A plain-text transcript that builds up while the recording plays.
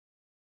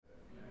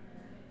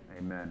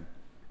Amen.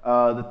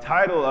 The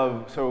title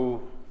of,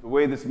 so the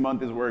way this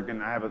month is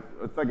working,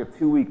 it's like a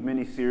 2-week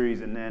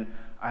mini-series, and then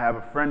I have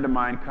a friend of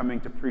mine coming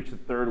to preach the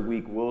third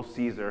week, Will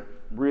Caesar.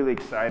 Really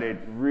excited,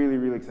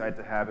 really excited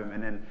to have him.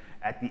 And then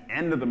at the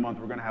end of the month,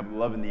 we're going to have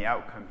Loving the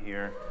Outcome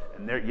here.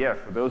 And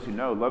for those who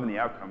know, Loving the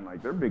Outcome,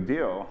 like, they're a big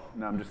deal.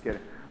 No, I'm just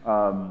kidding.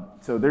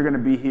 So they're going to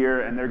be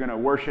here, and they're going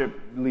to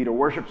lead a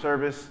worship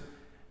service.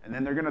 And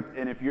then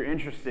and if you're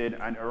interested,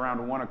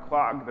 around 1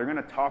 o'clock, they're going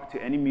to talk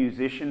to any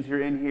musicians who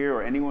are in here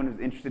or anyone who's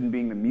interested in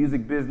being in the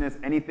music business,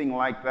 anything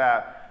like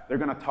that. They're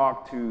going to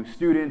talk to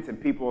students and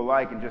people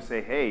alike and just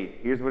say, hey,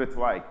 here's what it's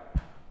like.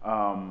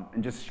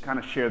 And just kind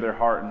of share their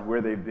heart and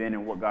where they've been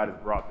and what God has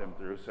brought them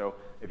through. So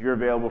if you're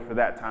available for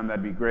that time,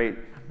 that'd be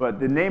great. But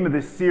the name of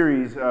this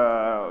series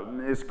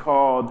is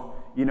called,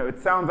 it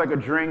sounds like a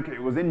drink. It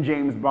was in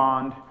James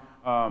Bond.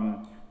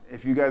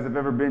 If you guys have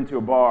ever been to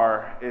a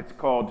bar, it's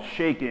called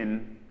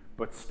Shaken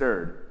but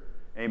Stirred.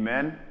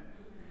 Amen?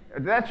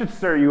 That should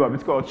stir you up.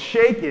 It's called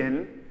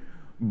Shaken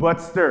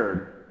but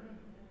Stirred.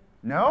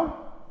 No?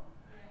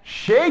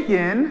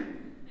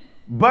 Shaken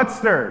but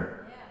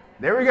stirred.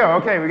 There we go.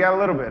 Okay, we got a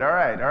little bit. All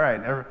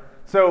right.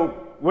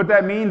 So what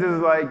that means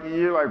is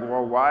you're like,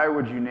 well, why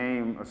would you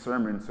name a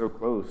sermon so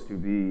close to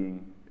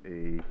being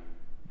a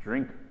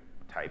drink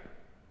type?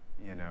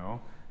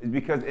 It's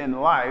because in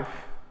life,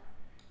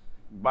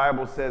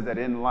 Bible says that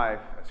in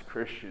life, as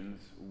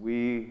Christians,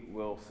 we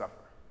will suffer.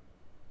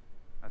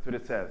 That's what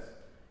it says.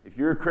 If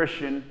you're a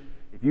Christian,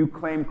 if you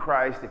claim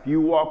Christ, if you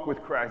walk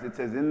with Christ, it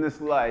says in this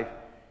life,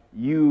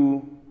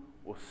 you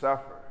will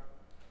suffer.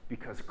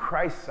 Because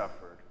Christ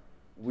suffered,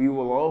 we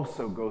will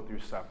also go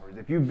through suffering.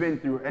 If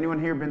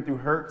anyone here been through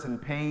hurts and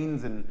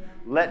pains and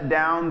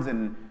letdowns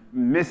and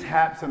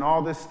mishaps and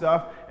all this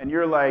stuff, and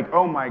you're like,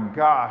 oh my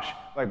gosh,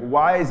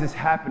 why is this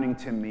happening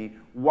to me?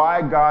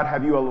 Why, God,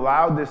 have you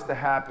allowed this to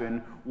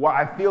happen?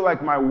 Why I feel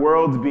like my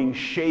world's being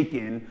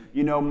shaken.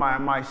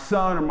 My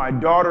son or my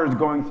daughter is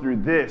going through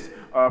this.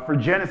 For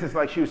Genesis,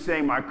 like she was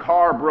saying, my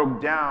car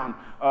broke down.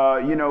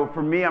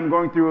 For me, I'm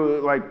going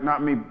through,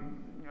 not me.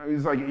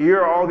 It's like,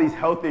 here are all these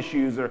health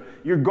issues, or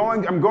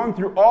I'm going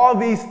through all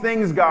these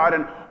things, God,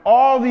 and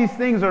all these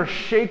things are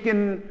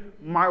shaking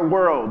my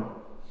world.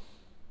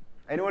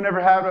 Anyone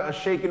ever had a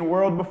shaken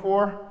world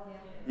before?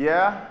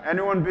 Yeah?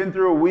 Anyone been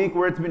through a week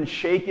where it's been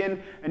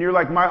shaken and you're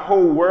like, my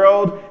whole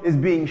world is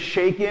being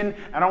shaken.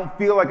 I don't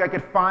feel like I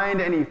could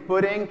find any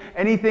footing.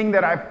 Anything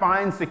that I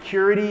find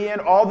security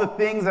in, all the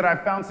things that I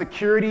found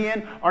security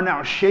in are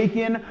now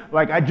shaken.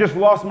 I just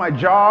lost my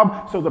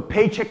job, so the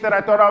paycheck that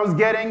I thought I was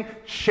getting,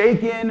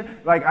 shaken.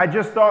 I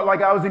just thought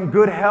I was in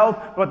good health,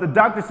 but the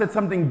doctor said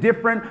something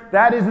different.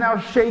 That is now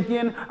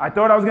shaken. I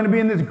thought I was going to be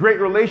in this great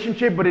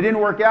relationship, but it didn't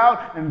work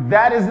out, and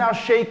that is now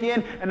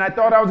shaken. And I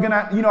thought I was going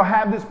to,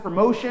 have this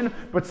promotion,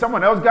 but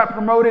someone else got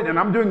promoted and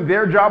I'm doing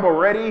their job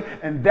already,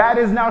 and that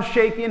is now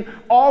shaken.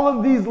 All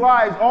of these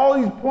lives, all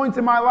these points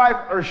in my life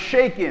are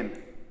shaken.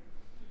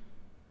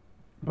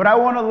 But I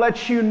want to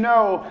let you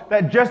know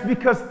that just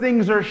because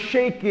things are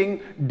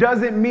shaking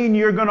doesn't mean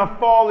you're going to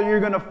fall or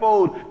you're going to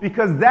fold,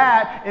 because in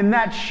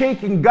that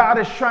shaking, God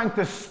is trying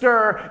to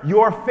stir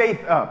your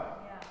faith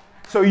up.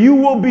 So you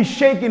will be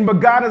shaken, but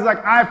God is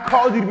like, I've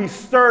called you to be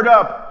stirred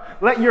up.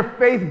 Let your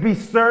faith be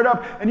stirred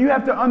up. And you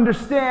have to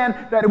understand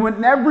that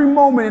in every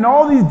moment, in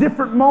all these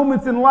different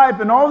moments in life,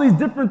 and all these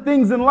different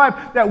things in life,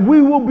 that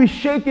we will be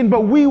shaken,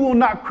 but we will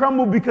not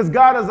crumble, because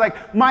God is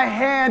like, my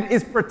hand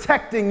is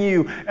protecting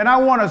you. And I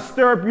want to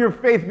stir up your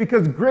faith,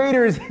 because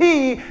greater is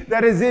He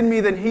that is in me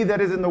than he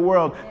that is in the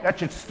world. That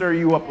should stir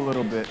you up a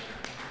little bit.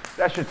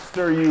 That should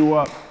stir you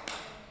up.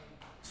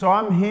 So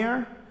I'm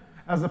here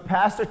as a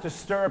pastor to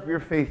stir up your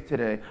faith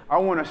today. I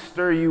want to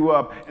stir you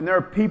up. And there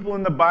are people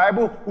in the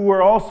Bible who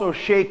are also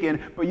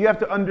shaken, but you have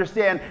to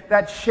understand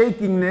that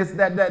shakingness,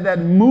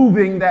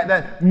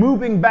 that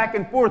moving back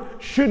and forth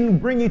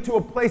shouldn't bring you to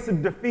a place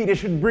of defeat. It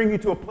should bring you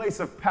to a place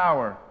of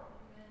power.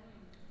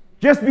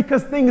 Just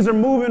because things are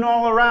moving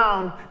all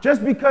around,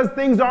 just because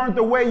things aren't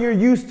the way you're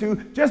used to,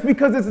 just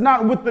because it's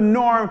not with the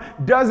norm,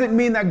 doesn't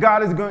mean that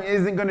God isn't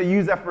going to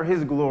use that for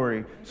His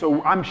glory.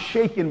 So I'm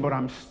shaken, but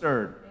I'm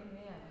stirred.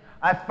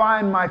 I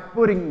find my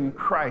footing in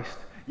Christ.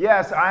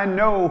 Yes, I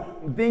know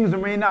things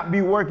may not be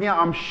working out.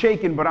 I'm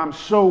shaken, but I'm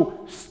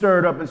so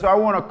stirred up. And so I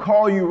want to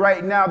call you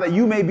right now that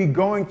you may be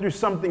going through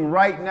something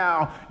right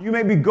now. You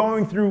may be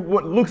going through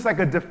what looks like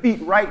a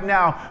defeat right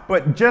now.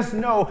 But just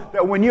know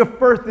that when your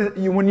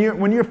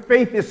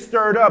faith is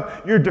stirred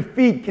up, your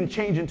defeat can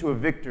change into a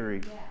victory.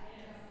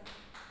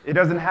 It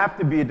doesn't have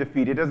to be a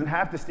defeat. It doesn't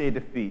have to stay a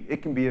defeat.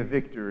 It can be a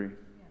victory.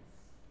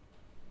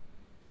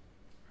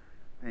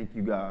 Thank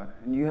you, God.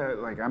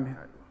 And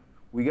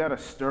we got to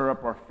stir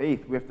up our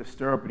faith. We have to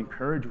stir up and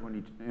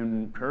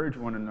encourage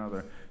one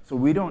another. So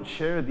we don't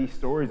share these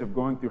stories of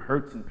going through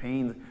hurts and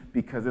pains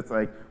because it's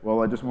like,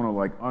 well, I just want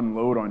to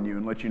unload on you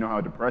and let you know how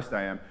depressed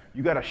I am.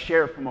 You got to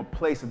share it from a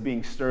place of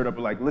being stirred up.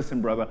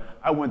 Listen, brother,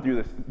 I went through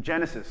this.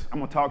 Genesis, I'm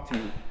going to talk to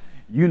you.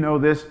 You know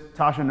this.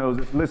 Tasha knows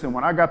this. Listen,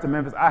 when I got to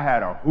Memphis, I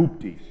had a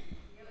hoopty.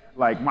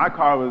 My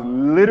car was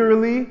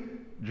literally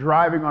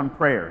driving on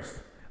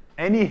prayers.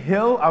 Any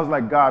hill, I was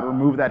like, God,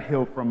 remove that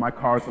hill from my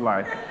car's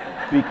life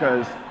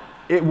because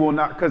it will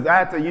not, because I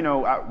had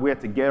to, we had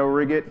to ghetto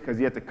rig it because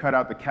you had to cut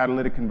out the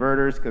catalytic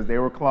converters because they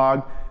were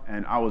clogged,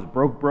 and I was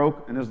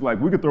broke, and it's like,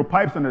 we could throw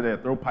pipes under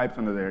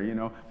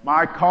there.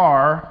 My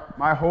car,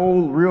 my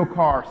whole real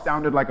car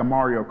sounded like a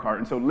Mario Kart,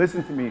 and so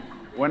listen to me.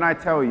 When I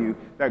tell you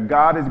that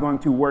God is going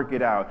to work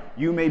it out,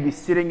 you may be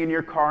sitting in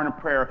your car in a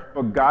prayer,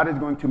 but God is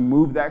going to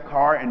move that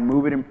car and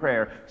move it in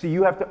prayer. So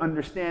you have to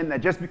understand that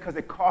just because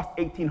it costs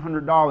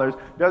 $1,800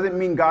 doesn't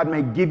mean God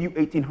may give you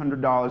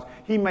 $1,800.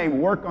 He may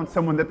work on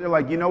someone that they're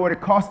like, you know what, it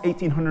costs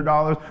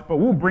 $1,800, but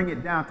we'll bring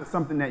it down to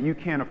something that you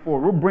can't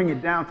afford. We'll bring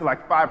it down to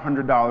like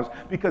 $500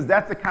 because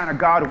that's the kind of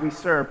God we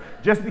serve.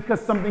 Just because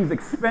something's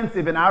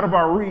expensive and out of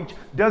our reach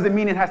doesn't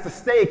mean it has to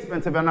stay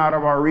expensive and out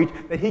of our reach,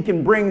 that he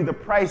can bring the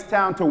price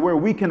down to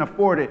where we can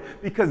afford it,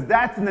 because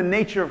that's in the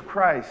nature of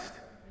Christ.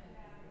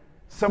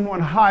 Someone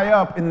high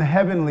up in the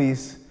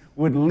heavenlies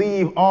would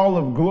leave all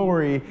of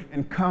glory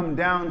and come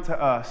down to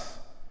us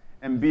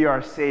and be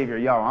our Savior.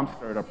 Y'all, I'm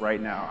stirred up right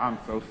now. I'm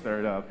so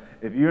stirred up.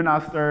 If you're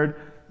not stirred,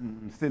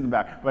 sit in the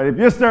back. But if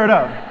you're stirred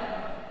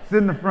up, sit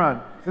in the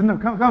front.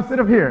 Come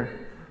sit up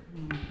here.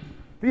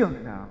 Feeling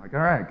it now. Like, all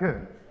right,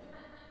 good.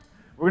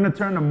 We're going to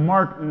turn to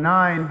Mark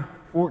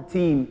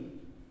 9:14.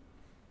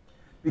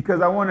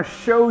 Because I want to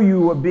show you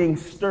what being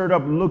stirred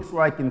up looks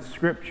like in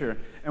Scripture.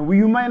 And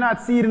you might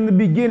not see it in the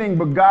beginning,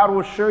 but God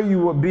will show you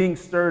what being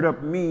stirred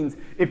up means.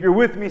 If you're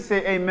with me, say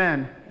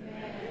amen.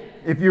 Amen.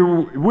 If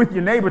you're with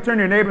your neighbor, turn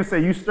to your neighbor and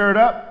say, you stirred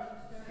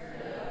up?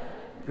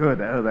 Stirred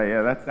up.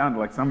 Good. That sounded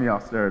like some of y'all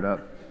stirred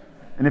up.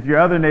 And if your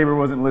other neighbor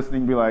wasn't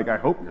listening, be like, I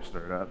hope you're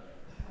stirred up.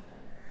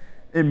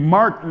 In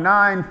Mark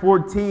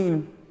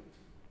 9:14,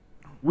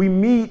 we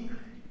meet,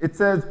 it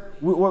says,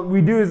 what we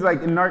do is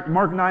like in Mark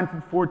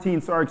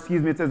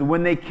 9:14, it says,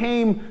 when they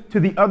came to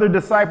the other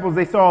disciples,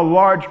 they saw a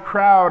large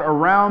crowd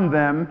around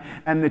them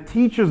and the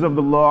teachers of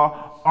the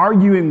law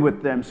arguing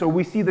with them. So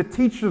we see the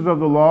teachers of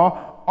the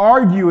law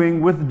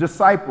arguing with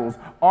disciples,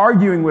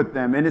 arguing with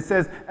them. And it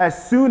says,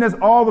 as soon as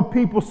all the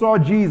people saw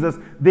Jesus,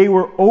 they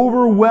were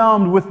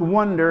overwhelmed with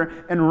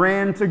wonder and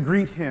ran to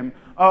greet him.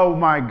 Oh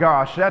my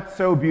gosh, that's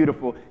so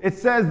beautiful. It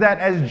says that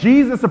as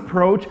Jesus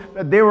approached,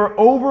 that they were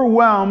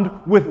overwhelmed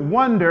with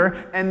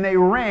wonder and they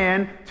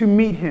ran to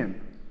meet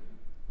him.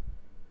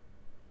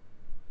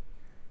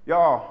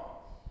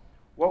 Y'all,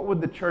 what would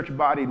the church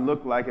body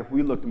look like if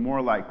we looked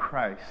more like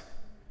Christ?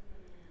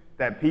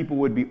 That people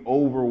would be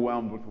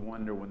overwhelmed with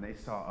wonder when they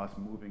saw us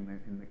moving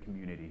in the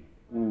community.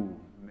 Ooh,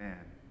 man,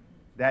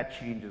 that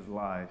changes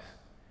lives.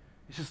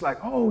 It's just like,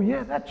 oh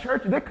yeah, that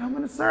church, they're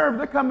coming to serve,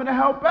 they're coming to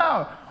help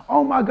out.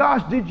 Oh my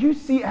gosh, did you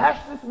see Ash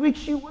this week?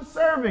 She was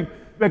serving.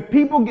 Like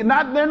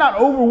they're not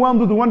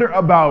overwhelmed with wonder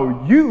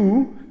about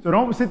you. So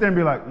don't sit there and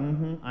be like,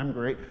 I'm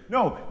great.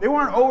 No, they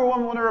weren't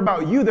overwhelmed with wonder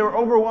about you. They were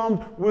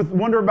overwhelmed with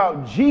wonder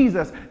about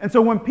Jesus. And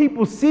so when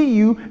people see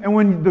you, and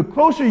when the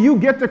closer you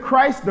get to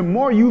Christ, the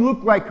more you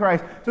look like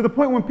Christ. To the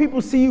point when people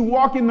see you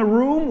walk in the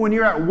room, when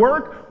you're at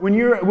work, when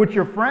you're with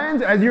your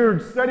friends, as you're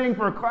studying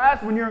for a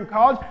class, when you're in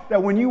college,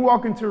 that when you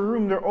walk into a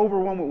room, they're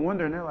overwhelmed with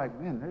wonder. And they're like,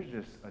 man, there's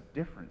just a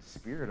different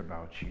spirit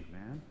about you,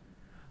 man.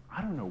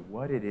 I don't know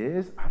what it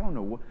is. I don't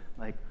know what,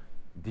 like,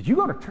 did you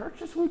go to church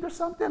this week or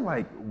something?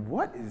 Like,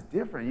 what is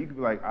different? You could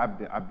be like, I've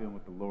been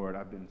with the Lord.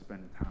 I've been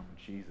spending time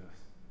with Jesus.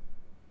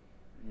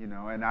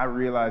 And I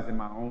realized in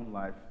my own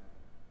life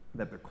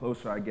that the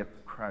closer I get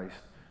to Christ,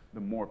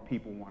 the more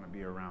people want to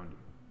be around you.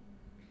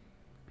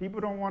 People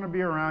don't want to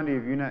be around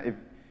you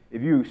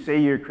if you say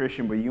you're a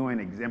Christian, but you ain't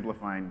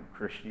exemplifying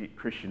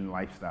Christian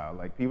lifestyle.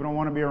 Like, people don't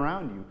want to be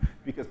around you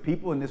because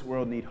people in this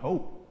world need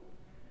hope.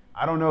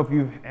 I don't know if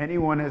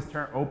anyone has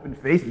opened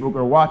Facebook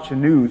or watched the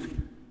news.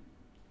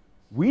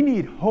 We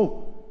need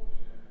hope.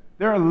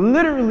 There are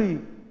literally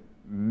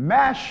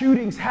mass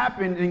shootings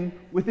happening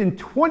within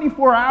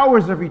 24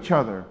 hours of each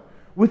other.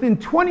 Within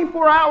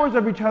 24 hours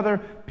of each other,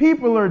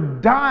 people are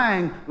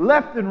dying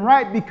left and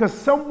right because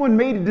someone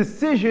made a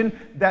decision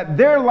that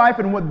their life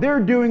and what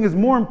they're doing is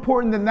more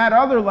important than that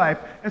other life.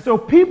 And so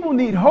people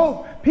need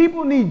hope.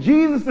 People need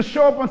Jesus to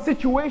show up on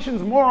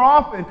situations more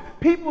often.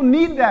 People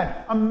need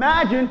that.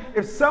 Imagine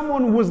if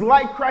someone was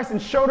like Christ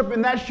and showed up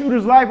in that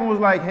shooter's life and was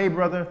like, hey,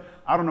 brother,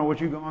 I don't know what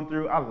you're going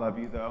through. I love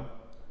you, though.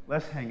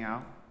 Let's hang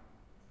out.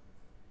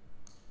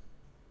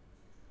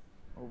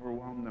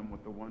 Overwhelm them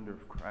with the wonder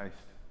of Christ.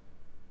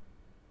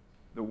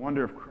 The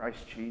wonder of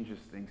Christ changes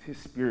things. His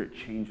Spirit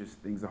changes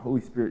things. The Holy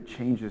Spirit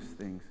changes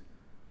things.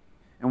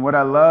 And what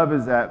I love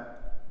is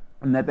that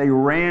they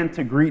ran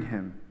to greet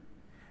him.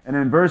 And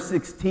in verse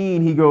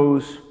 16, he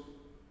goes,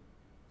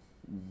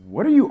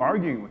 what are you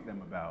arguing with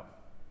them about?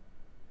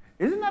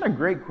 Isn't that a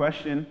great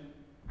question?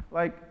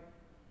 Like,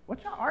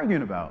 what y'all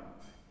arguing about?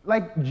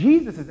 Like,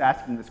 Jesus is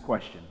asking this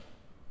question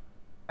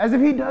as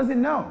if he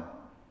doesn't know.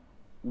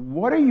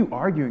 What are you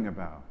arguing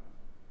about?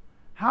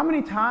 How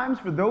many times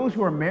for those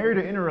who are married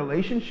or in a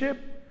relationship,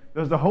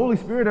 does the Holy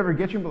Spirit ever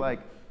get you and be like,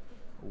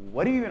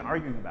 what are you even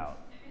arguing about?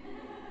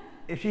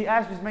 If she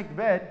asks, just make the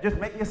bed, just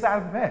make your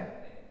side of the bed.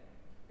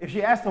 If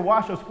she asked to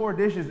wash those 4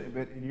 dishes,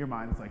 but in your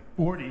mind it's like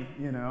 40,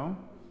 because,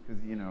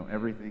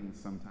 everything's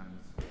sometimes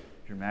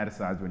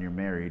dramatized when you're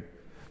married.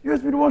 You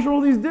asked me to wash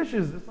all these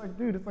dishes. It's like,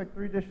 dude, it's like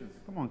 3 dishes.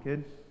 Come on,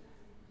 kid.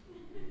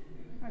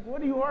 Like,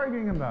 what are you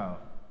arguing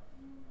about?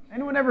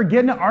 Anyone ever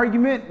get in an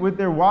argument with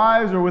their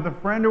wives or with a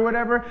friend or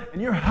whatever,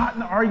 and you're hot in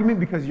the argument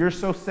because you're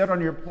so set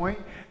on your point,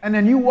 and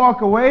then you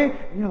walk away,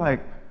 and you're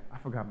like, I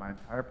forgot my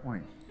entire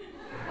point.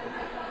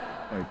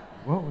 Like,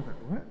 what was that?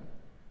 What?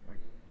 Like,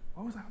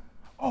 what was that?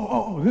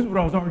 Oh, this is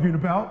what I was arguing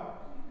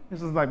about.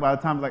 This is like, by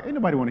the time it's like, ain't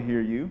nobody want to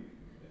hear you.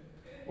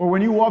 Or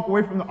when you walk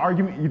away from the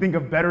argument, you think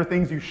of better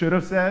things you should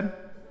have said.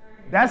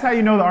 That's how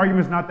you know the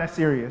argument's not that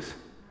serious.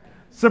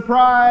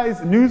 Surprise,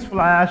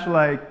 newsflash,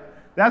 like,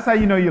 that's how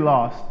you know you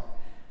lost.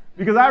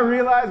 Because I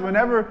realize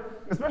whenever,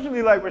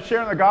 especially like we're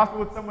sharing the gospel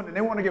with someone and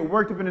they want to get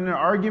worked up in an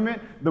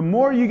argument, the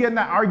more you get in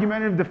that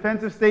argumentative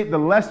defensive state, the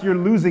less you're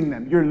losing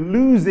them. You're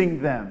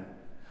losing them.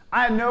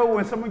 I know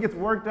when someone gets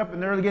worked up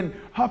and they're getting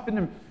huffing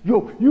and,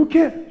 yo, you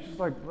can't. It's just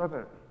like,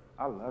 brother,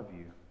 I love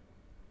you.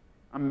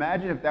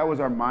 Imagine if that was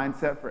our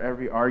mindset for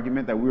every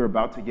argument that we were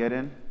about to get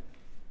in.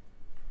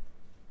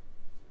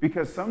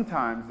 Because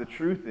sometimes the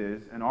truth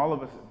is, and all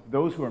of us,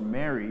 those who are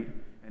married,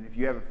 and if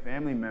you have a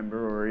family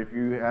member or if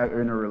you are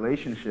in a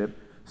relationship,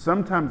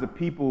 sometimes the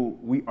people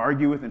we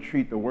argue with and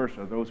treat the worst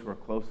are those who are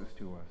closest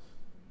to us.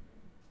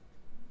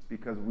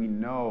 Because we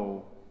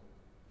know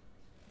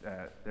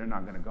that they're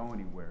not going to go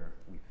anywhere,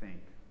 we think.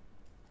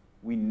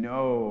 We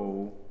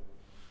know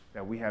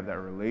that we have that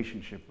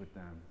relationship with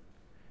them.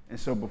 And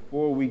so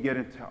before we get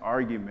into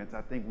arguments,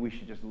 I think we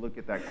should just look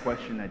at that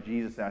question that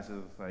Jesus asks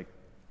us, like,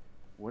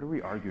 what are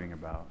we arguing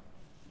about?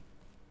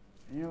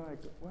 And you're like,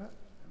 what?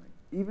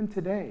 Even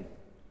today,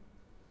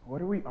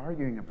 what are we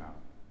arguing about?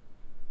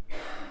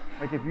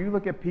 Like, if you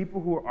look at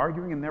people who are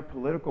arguing in their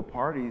political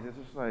parties, it's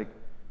just like,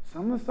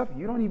 some of the stuff,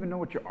 you don't even know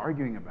what you're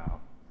arguing about.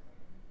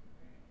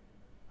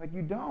 Like,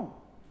 you don't.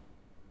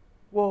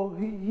 Well,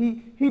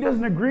 he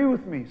doesn't agree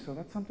with me, so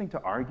that's something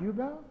to argue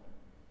about?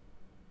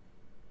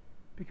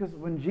 Because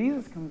when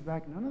Jesus comes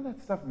back, none of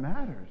that stuff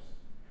matters.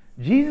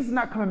 Jesus is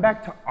not coming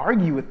back to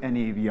argue with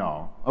any of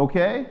y'all,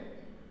 okay?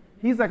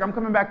 He's like, I'm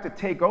coming back to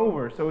take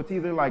over, so it's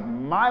either like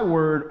my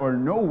word or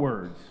no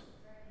words.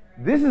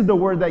 This is the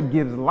word that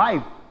gives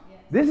life.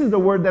 This is the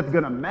word that's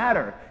going to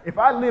matter. If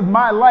I live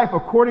my life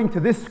according to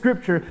this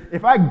scripture,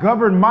 if I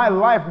govern my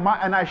life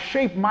and I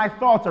shape my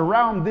thoughts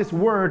around this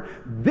word,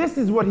 this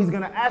is what he's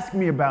going to ask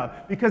me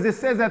about. Because it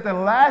says at the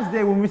last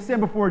day when we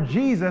stand before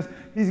Jesus,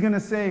 he's going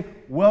to say,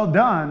 well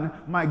done,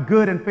 my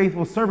good and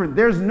faithful servant.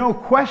 There's no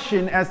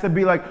question as to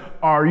be like,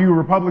 are you a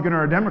Republican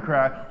or a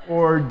Democrat?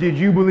 Or did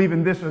you believe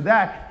in this or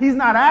that? He's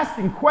not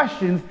asking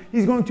questions.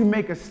 He's going to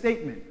make a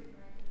statement.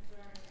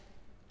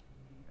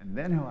 And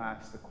then he'll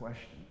ask the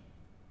question.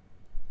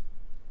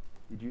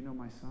 Did you know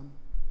my son?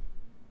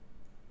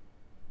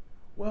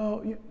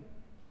 Well,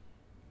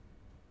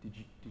 did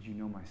you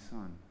know my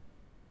son?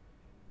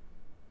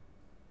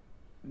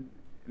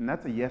 And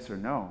that's a yes or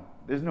no.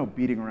 There's no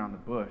beating around the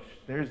bush.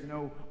 There's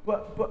no,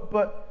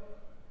 but,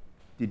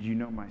 did you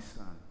know my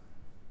son?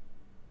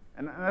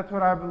 And that's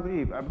what I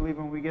believe. I believe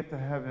when we get to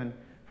heaven,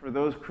 for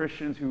those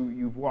Christians who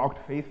you've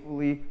walked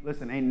faithfully,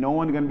 listen, ain't no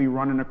one going to be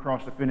running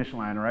across the finish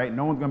line, right?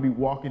 No one's going to be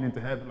walking into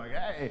heaven like,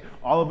 hey,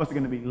 all of us are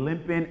going to be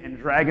limping and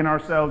dragging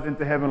ourselves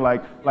into heaven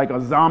like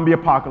a zombie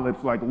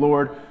apocalypse, like,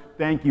 Lord,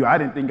 thank you. I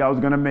didn't think I was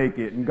going to make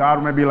it. And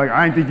God might be like,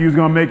 I didn't think you was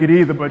going to make it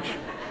either, but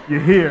you're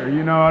here,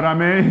 you know what I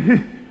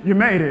mean? You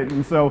made it.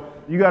 And so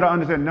you got to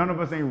understand, none of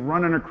us ain't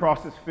running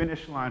across this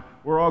finish line.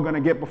 We're all going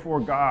to get before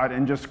God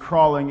and just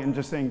crawling and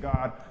just saying,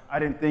 God, I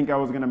didn't think I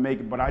was going to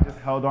make it, but I just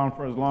held on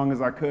for as long as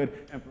I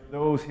could. And for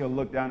those, he'll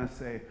look down and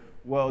say,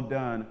 well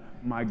done,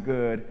 my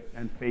good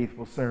and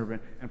faithful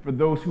servant. And for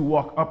those who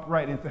walk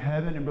upright into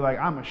heaven and be like,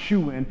 I'm a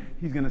shoo-in,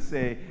 he's going to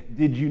say,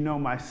 did you know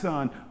my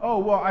son? Oh,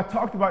 well, I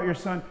talked about your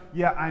son.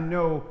 Yeah, I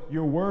know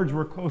your words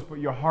were close, but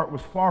your heart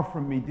was far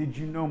from me. Did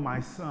you know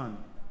my son?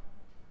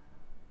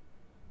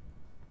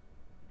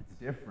 It's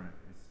different.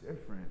 It's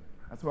different.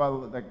 That's why,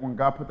 like, when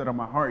God put that on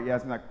my heart, he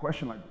asked me that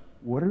question, like,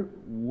 what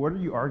are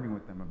you arguing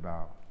with them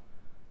about?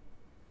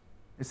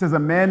 It says, a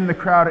man in the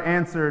crowd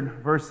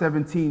answered, verse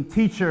 17,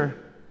 Teacher,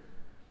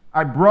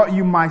 I brought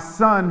you my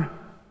son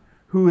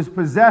who is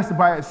possessed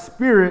by a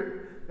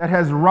spirit that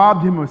has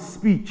robbed him of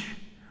speech.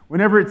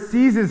 Whenever it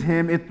seizes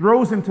him, it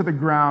throws him to the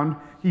ground.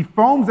 He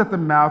foams at the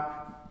mouth,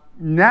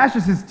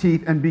 gnashes his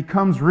teeth, and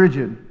becomes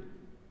rigid.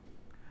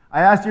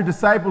 I asked your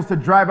disciples to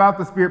drive out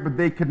the spirit, but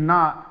they could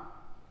not.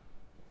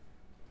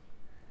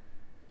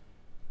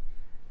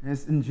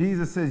 And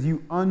Jesus says,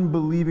 you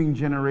unbelieving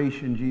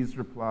generation, Jesus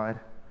replied.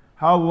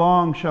 How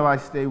long shall I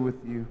stay with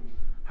you?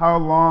 How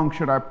long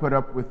should I put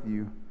up with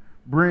you?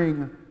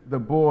 Bring the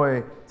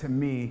boy to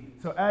me.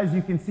 So as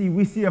you can see,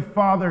 we see a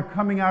father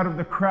coming out of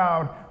the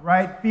crowd,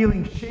 right?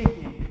 Feeling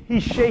shaky.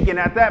 He's shaking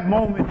at that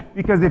moment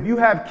because if you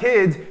have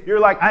kids,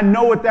 you're like, I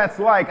know what that's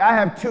like. I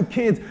have 2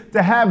 kids.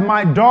 To have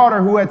my daughter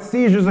who had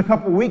seizures a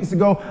couple weeks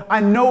ago,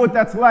 I know what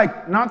that's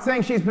like. Not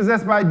saying she's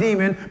possessed by a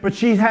demon, but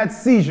she's had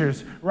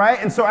seizures, right?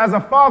 And so as a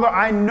father,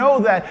 I know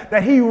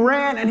that he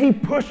ran and he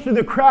pushed through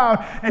the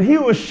crowd and he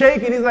was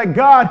shaking. He's like,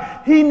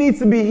 God, he needs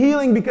to be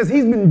healing because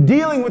he's been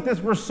dealing with this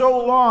for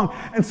so long.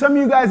 And some of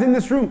you guys in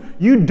this room,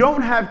 you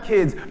don't have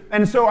kids.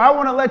 And so I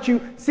want to let you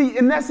see,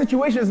 in that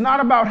situation, it's not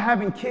about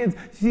having kids.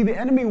 See, the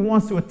enemy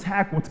wants to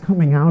attack what's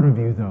coming out of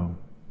you, though.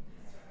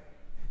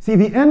 See,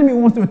 the enemy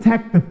wants to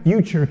attack the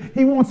future.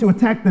 He wants to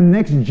attack the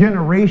next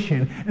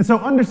generation. And so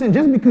understand,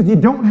 just because you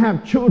don't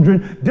have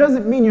children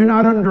doesn't mean you're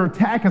not under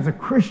attack as a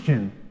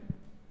Christian.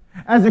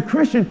 As a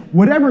Christian,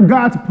 whatever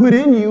God's put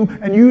in you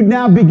and you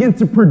now begin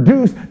to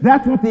produce,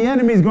 that's what the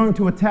enemy is going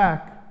to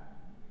attack.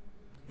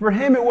 For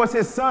him, it was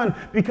his son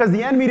because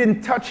the enemy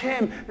didn't touch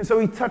him, and so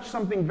he touched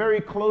something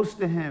very close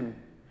to him.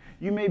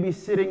 You may be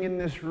sitting in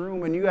this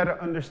room and you got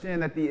to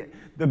understand that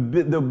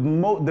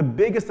the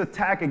biggest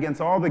attack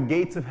against all the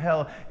gates of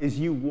hell is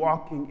you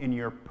walking in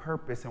your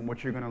purpose and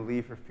what you're going to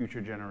leave for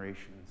future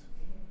generations.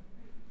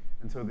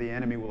 And so the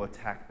enemy will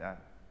attack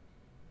that.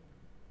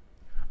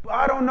 But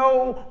I don't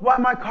know why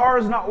my car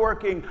is not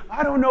working.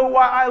 I don't know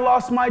why I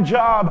lost my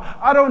job.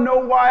 I don't know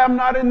why I'm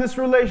not in this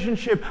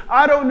relationship.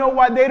 I don't know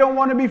why they don't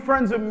want to be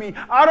friends with me.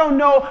 I don't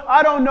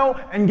know.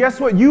 And guess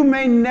what? You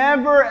may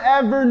never,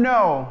 ever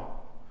know.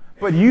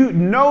 But you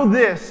know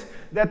this,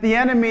 that the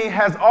enemy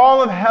has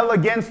all of hell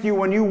against you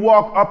when you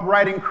walk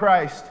upright in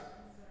Christ.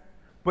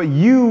 But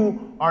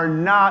you are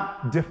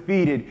not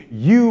defeated.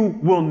 You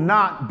will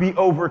not be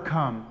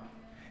overcome.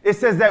 It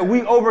says that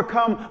we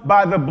overcome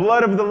by the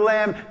blood of the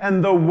Lamb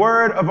and the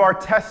word of our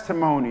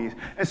testimonies.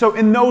 And so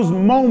in those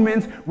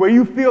moments where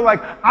you feel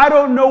like, I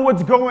don't know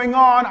what's going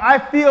on, I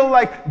feel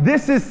like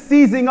this is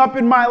seizing up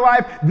in my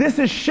life, this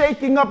is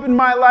shaking up in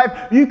my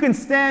life, you can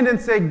stand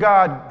and say,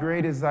 God,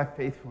 great is thy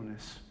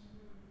faithfulness.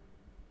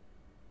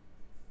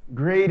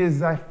 Great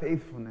is thy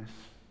faithfulness.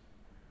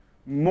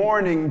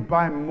 Morning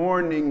by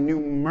morning, new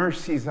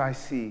mercies I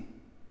see.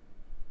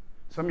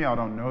 Some of y'all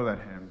don't know that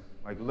hymn.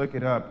 Like, look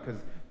it up,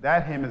 because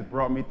that hymn has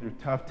brought me through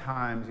tough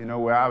times,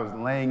 where I was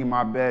laying in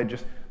my bed,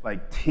 just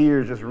like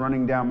tears just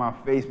running down my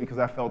face because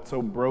I felt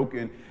so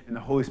broken, and the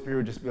Holy Spirit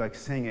would just be like,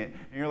 sing it.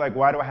 And you're like,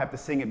 why do I have to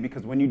sing it?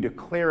 Because when you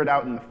declare it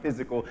out in the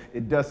physical,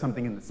 it does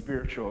something in the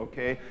spiritual,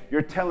 okay?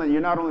 You're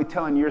not only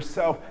telling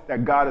yourself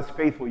that God is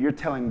faithful, you're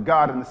telling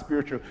God in the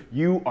spiritual,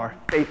 you are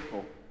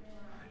faithful,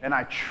 and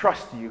I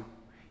trust you.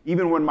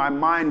 Even when my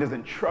mind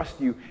doesn't trust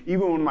you,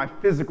 even when my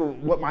physical,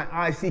 what my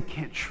eyes see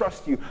can't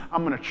trust you,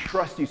 I'm going to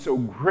trust you. So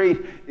great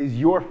is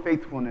your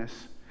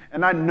faithfulness.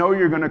 And I know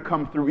you're going to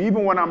come through.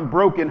 Even when I'm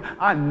broken,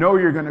 I know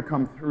you're going to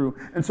come through.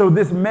 And so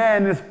this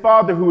man, this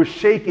father who is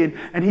shaken,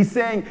 and he's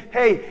saying,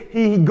 hey,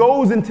 he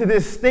goes into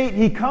this state.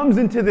 He comes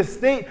into this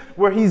state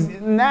where he's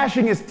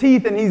gnashing his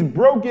teeth and he's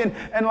broken.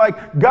 And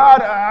like,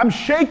 God, I'm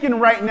shaken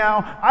right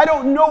now. I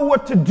don't know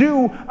what to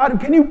do.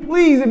 Can you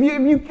please, if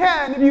you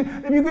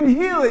can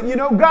heal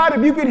it, God,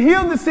 if you can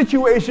heal this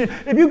situation,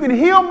 if you can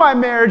heal my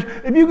marriage,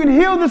 if you can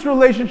heal this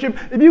relationship,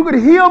 if you can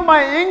heal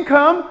my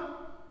income,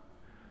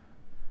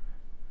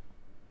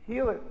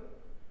 heal it.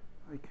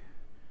 Like,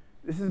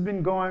 this has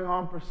been going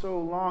on for so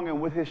long,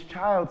 and with his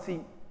child,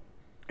 see,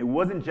 it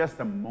wasn't just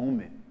a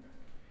moment.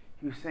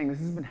 He was saying this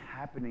has been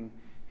happening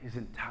his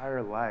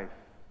entire life.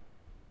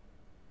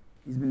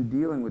 He's been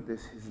dealing with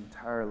this his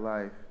entire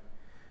life.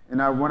 And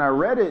when I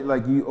read it,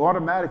 like, you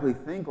automatically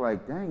think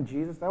like, dang,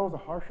 Jesus, that was a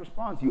harsh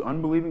response. You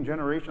unbelieving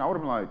generation. I would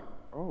have been like,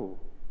 oh,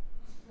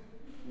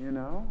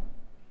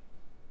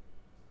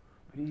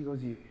 But he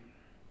goes, if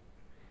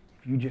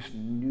you just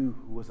knew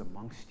who was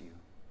amongst you.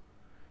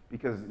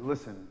 Because,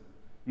 listen,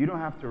 you don't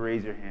have to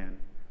raise your hand.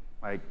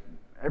 Like,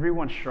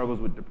 everyone struggles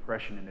with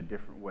depression in a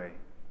different way.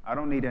 I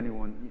don't need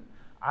anyone.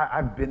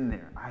 I've been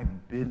there.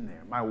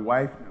 My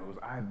wife knows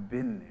I've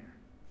been there.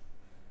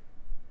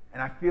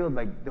 And I feel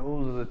like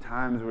those are the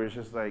times where it's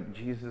just like,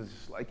 Jesus,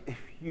 like, if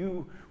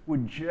you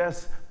would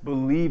just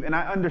believe. And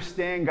I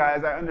understand,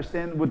 guys,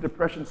 with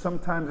depression,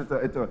 sometimes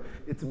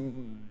it's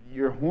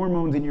your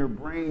hormones in your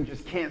brain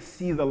just can't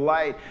see the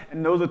light.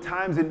 And those are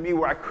times in me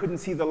where I couldn't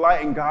see the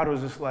light, and God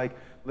was just like,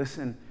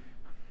 listen,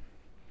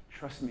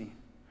 trust me.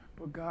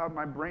 But God,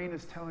 my brain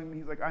is telling me,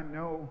 he's like, I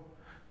know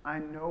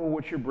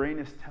what your brain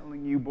is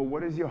telling you, but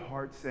what is your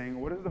heart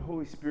saying? What is the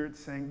Holy Spirit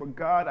saying? But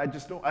God, I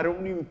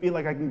don't even feel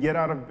like I can get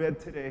out of bed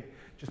today.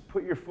 Just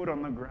put your foot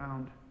on the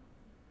ground.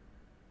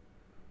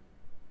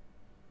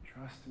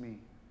 Trust me.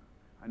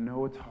 I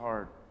know it's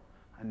hard.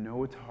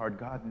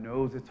 God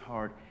knows it's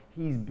hard.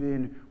 He's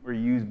been where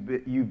you've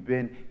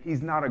been.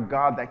 He's not a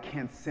God that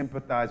can't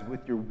sympathize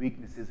with your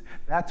weaknesses.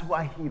 That's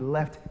why he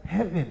left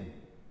heaven.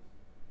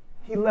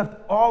 He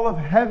left all of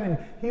heaven.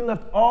 He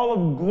left all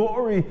of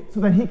glory so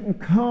that he can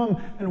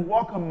come and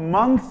walk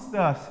amongst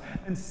us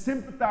and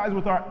sympathize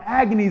with our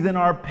agonies and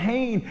our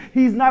pain.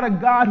 He's not a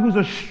God who's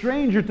a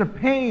stranger to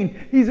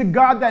pain. He's a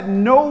God that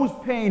knows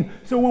pain.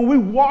 So when we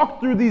walk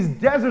through these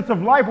deserts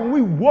of life, when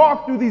we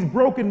walk through these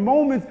broken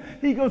moments,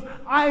 he goes,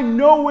 I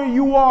know where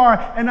you are,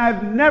 and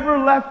I've never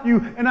left you,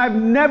 and I've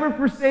never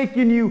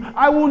forsaken you.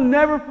 I will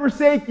never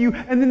forsake you.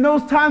 And in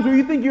those times where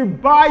you think you're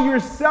by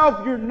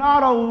yourself, you're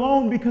not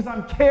alone because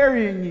I'm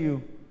carrying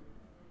you.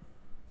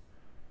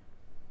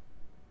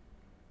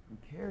 I'm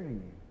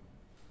carrying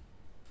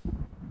you.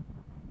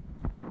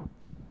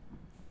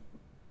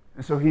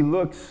 And so he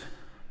looks,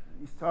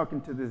 he's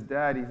talking to this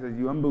dad. He says,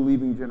 you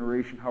unbelieving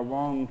generation, how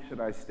long should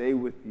I stay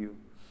with you?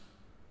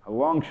 How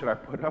long should I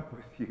put up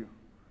with you?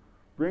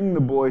 Bring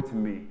the boy to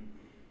me.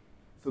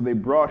 So they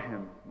brought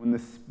him. When the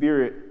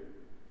spirit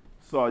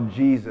saw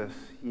Jesus,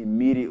 he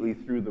immediately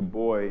threw the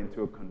boy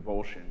into a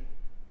convulsion.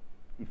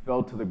 He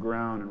fell to the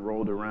ground and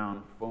rolled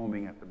around,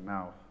 foaming at the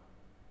mouth.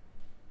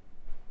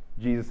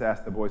 Jesus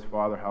asked the boy's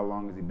father, how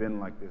long has he been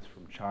like this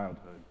from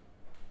childhood?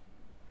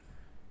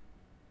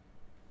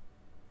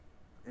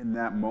 In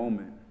that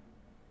moment,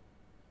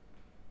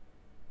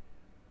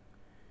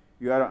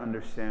 you got to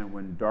understand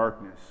when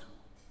darkness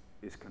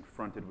is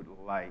confronted with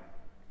light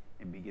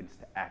and begins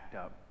to act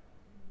up.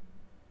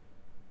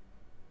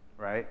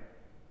 Right?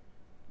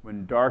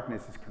 When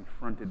darkness is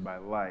confronted by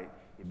light,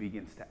 it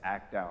begins to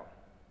act out.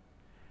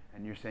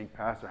 And you're saying,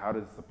 Pastor, how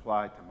does this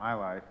apply to my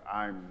life?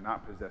 I'm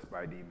not possessed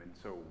by demons,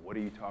 so what are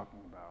you talking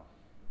about?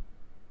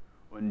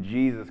 When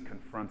Jesus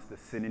confronts the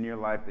sin in your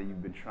life that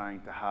you've been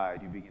trying to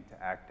hide, you begin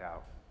to act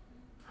out.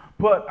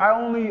 But I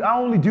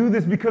only do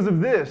this because of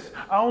this.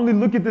 I only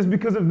look at this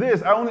because of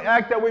this. I only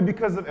act that way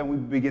because of, and we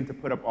begin to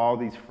put up all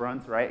these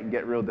fronts, right, and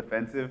get real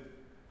defensive.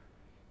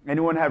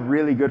 Anyone have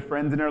really good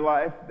friends in their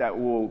life that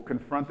will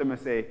confront them and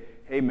say,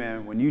 hey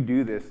man, when you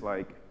do this,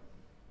 like,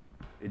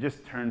 it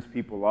just turns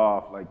people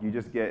off. Like, you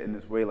just get in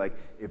this way. Like,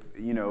 if,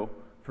 you know,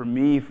 for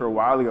me, for a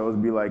while ago, it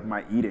would be like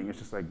my eating. It's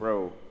just like,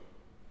 bro,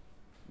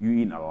 you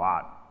eating a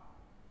lot.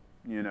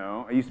 You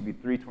know? I used to be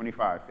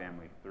 325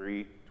 family.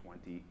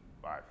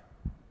 325.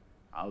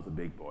 I was a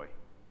big boy.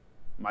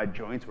 My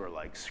joints were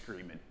like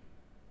screaming.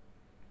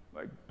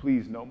 Like,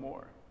 please, no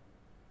more.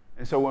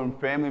 And so when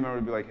family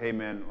members would be like, hey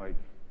man, like,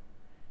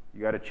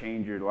 you got to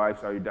change your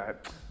lifestyle, your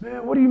diet.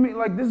 Man, what do you mean?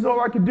 Like, this is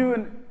all I could do.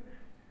 And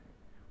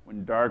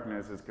when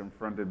darkness is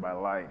confronted by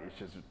light, it's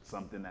just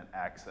something that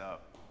acts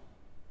up.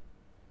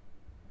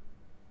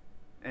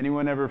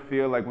 Anyone ever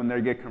feel like when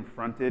they get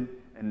confronted,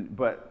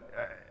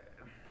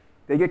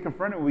 they get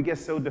confronted, we get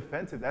so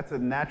defensive? That's a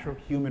natural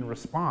human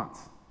response.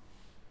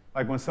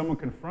 Like when someone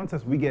confronts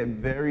us, we get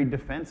very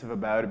defensive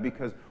about it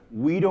because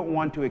we don't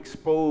want to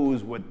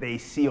expose what they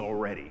see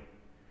already.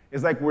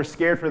 It's like we're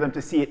scared for them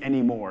to see it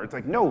anymore. It's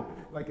like, no,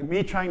 like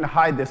me trying to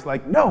hide this,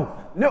 like, no,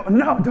 don't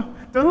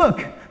look,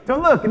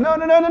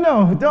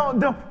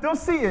 no, don't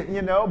see it,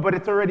 you know, but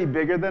it's already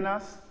bigger than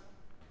us.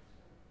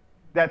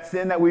 That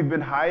sin that we've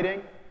been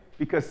hiding,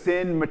 because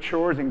sin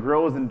matures and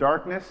grows in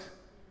darkness,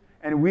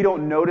 and we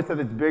don't notice that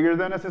it's bigger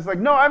than us. It's like,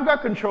 no, I've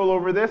got control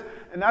over this,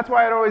 and that's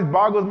why it always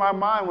boggles my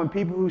mind when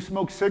people who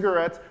smoke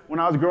cigarettes, when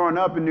I was growing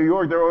up in New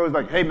York, they're always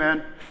like, hey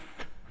man,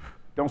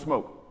 don't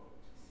smoke.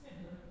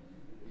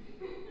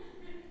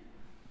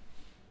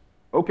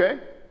 Okay,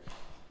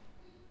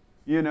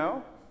 you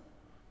know,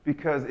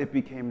 because it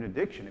became an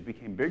addiction. It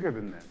became bigger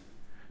than them.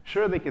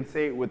 Sure, they can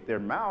say it with their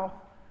mouth,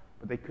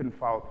 but they couldn't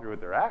follow through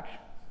with their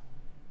actions.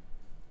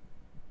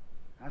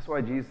 That's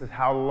why Jesus says,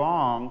 how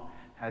long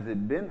has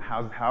it been?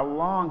 How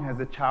long has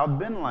a child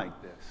been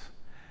like this?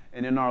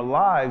 And in our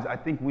lives, I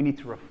think we need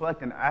to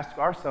reflect and ask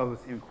ourselves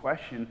the same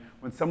question.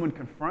 When someone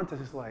confronts us,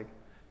 it's like,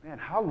 man,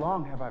 how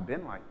long have I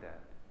been like that?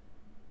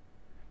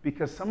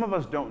 Because some of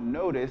us don't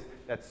notice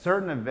that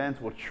certain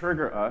events will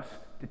trigger us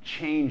to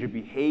change a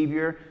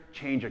behavior,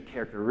 change a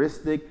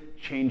characteristic,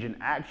 change an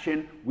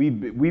action.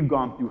 We've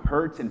gone through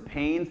hurts and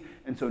pains,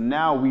 and so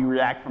now we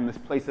react from this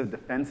place of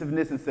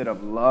defensiveness instead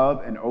of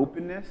love and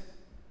openness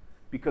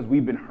because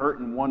we've been hurt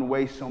in one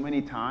way so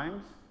many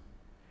times.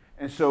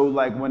 And so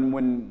like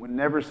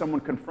whenever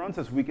someone confronts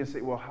us, we can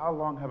say, well, how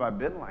long have I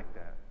been like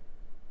that?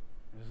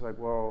 It's just like,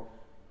 well,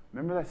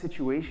 remember that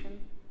situation?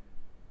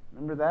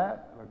 Remember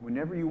that? Like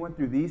whenever you went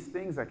through these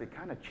things, like it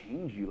kind of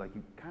changed you, like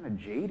it kind of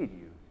jaded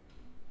you.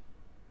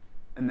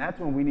 And that's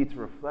when we need to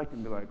reflect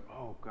and be like,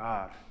 oh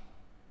God,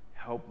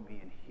 help me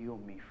and heal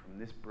me from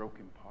this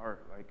broken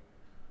part. Like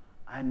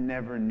I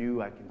never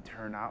knew I can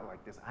turn out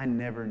like this. I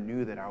never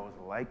knew that I was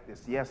like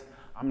this. Yes,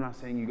 I'm not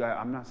saying you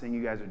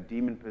guys are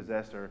demon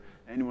possessed, or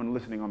anyone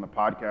listening on the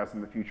podcast in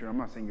the future, I'm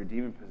not saying you're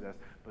demon possessed,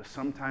 but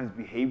sometimes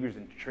behaviors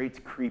and traits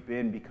creep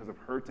in because of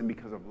hurts and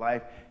because of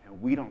life,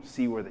 and we don't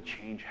see where the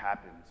change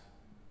happens.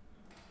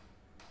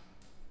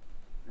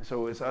 And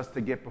so it's us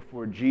to get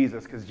before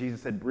Jesus, because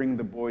Jesus said, bring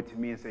the boy to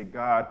me, and say,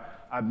 God,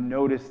 I've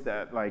noticed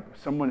that like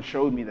someone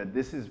showed me that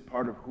this is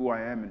part of who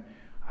I am, and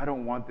I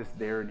don't want this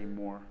there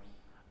anymore.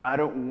 I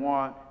don't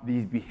want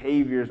these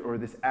behaviors or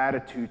this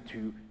attitude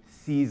to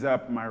seize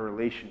up my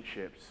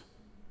relationships.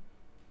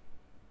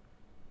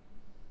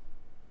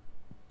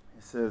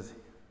 It says,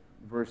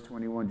 verse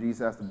 21,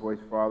 Jesus asked the boy's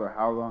father,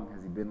 how long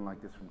has he been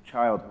like this from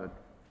childhood?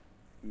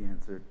 He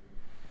answered,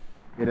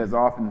 it has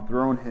often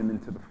thrown him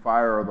into the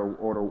fire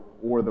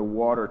or the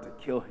water to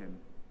kill him.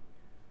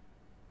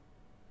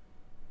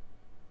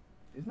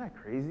 Isn't that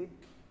crazy?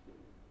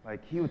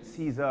 Like, he would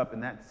seize up,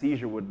 and that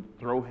seizure would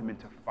throw him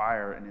into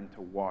fire and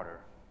into water.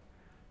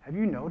 Have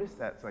you noticed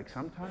that it's like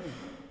sometimes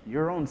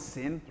your own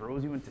sin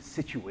throws you into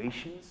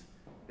situations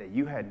that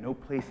you had no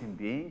place in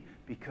being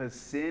because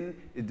sin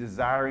is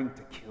desiring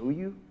to kill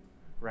you,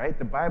 right?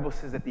 The Bible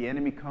says that the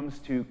enemy comes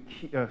to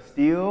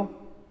steal.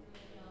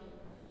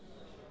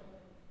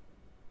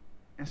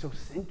 And so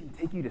sin can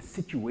take you to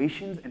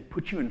situations and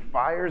put you in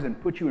fires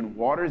and put you in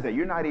waters that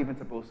you're not even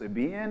supposed to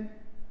be in.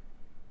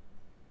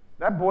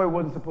 That boy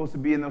wasn't supposed to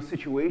be in those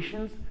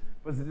situations,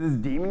 but this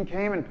demon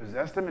came and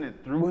possessed him and it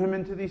threw him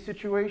into these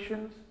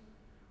situations.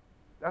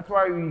 That's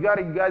why you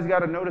guys got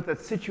to notice that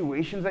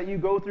situations that you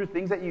go through,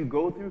 things that you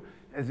go through,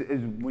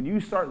 is when you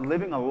start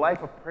living a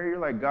life of prayer, you're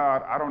like,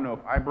 God, I don't know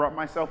if I brought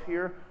myself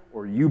here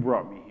or you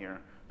brought me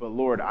here, but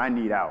Lord, I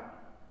need out.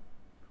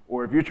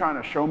 Or if you're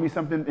trying to show me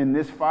something in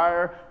this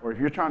fire, or if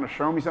you're trying to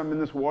show me something in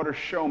this water,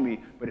 show me.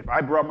 But if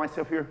I brought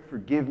myself here,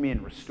 forgive me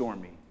and restore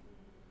me.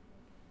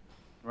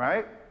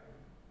 Right?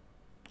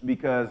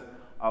 Because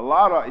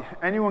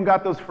anyone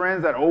got those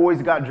friends that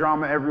always got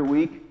drama every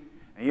week,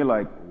 and you're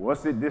like,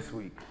 what's it this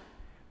week?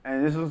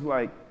 And this is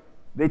like,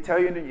 they tell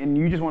you, and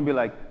you just want to be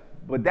like,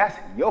 but that's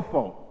your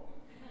fault,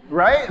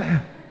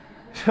 right?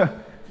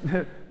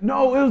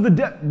 No, it was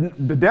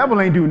the devil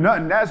ain't do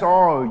nothing. That's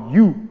all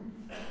you.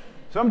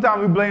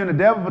 Sometimes we blame the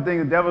devil for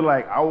things. The devil's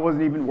like, I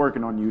wasn't even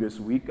working on you this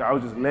week. I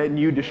was just letting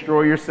you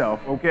destroy yourself,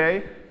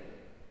 okay?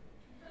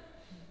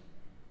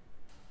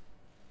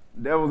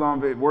 The devil's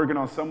working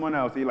on someone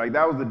else. He's like,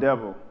 that was the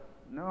devil.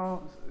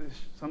 No,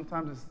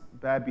 sometimes it's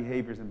bad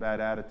behaviors and bad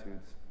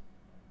attitudes,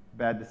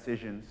 bad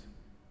decisions.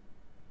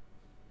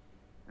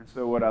 And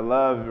so what I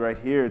love right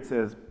here, it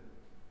says,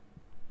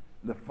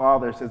 the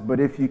Father says, but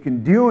if you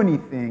can do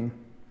anything,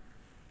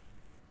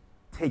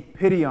 take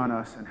pity on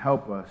us and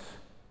help us.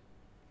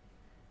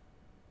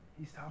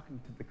 He's talking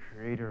to the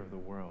creator of the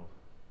world.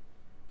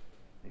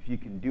 If you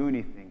can do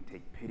anything,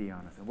 take pity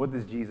on us. And what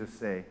does Jesus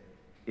say?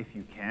 If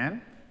you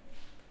can?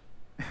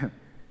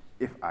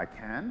 If I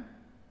can?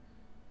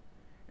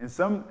 And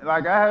I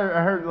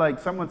heard like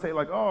someone say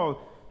like, oh,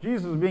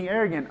 Jesus was being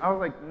arrogant. I was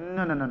like,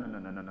 no.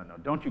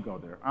 Don't you go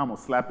there. I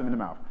almost slapped him in the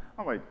mouth.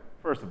 I'm like,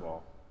 first of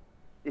all,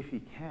 if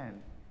he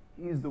can,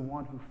 he is the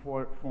one who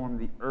formed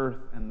the earth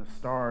and the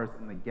stars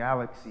and the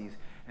galaxies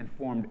and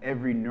formed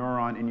every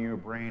neuron in your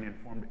brain and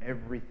formed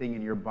everything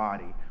in your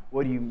body.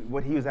 What he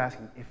was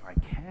asking, if I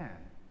can,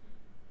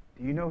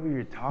 do you know who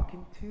you're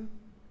talking to?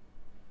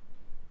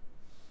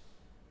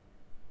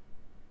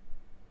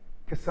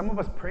 Because some of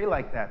us pray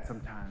like that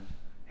sometimes.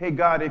 Hey,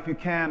 God, if you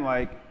can,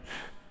 like,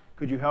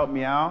 could you help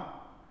me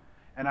out?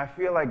 And I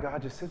feel like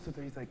God just sits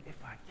there. He's like, if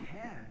I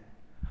can,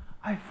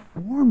 I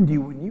formed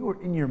you when you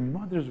were in your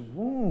mother's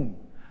womb.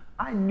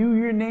 I knew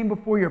your name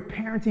before your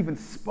parents even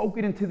spoke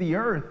it into the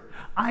earth.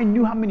 I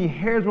knew how many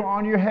hairs were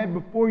on your head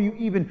before you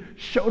even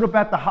showed up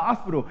at the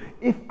hospital.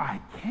 If I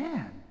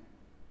can.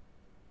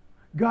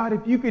 God,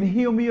 if you can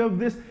heal me of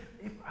this,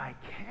 if I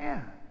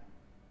can.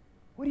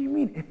 What do you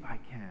mean, if I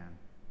can?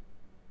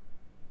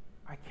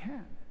 I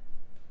can.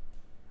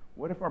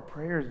 What if our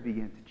prayers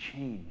begin to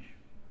change?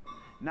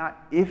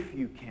 Not if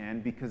you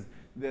can, because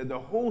the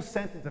whole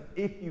sentence of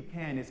if you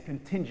can is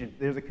contingent.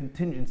 There's a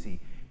contingency.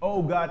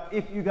 Oh, God,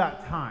 if you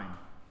got time.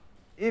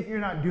 If you're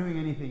not doing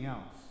anything else.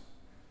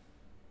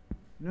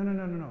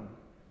 No.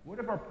 What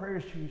if our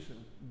prayers change to,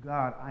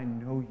 God, I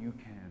know you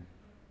can.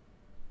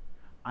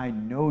 I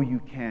know you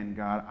can,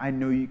 God. I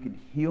know you can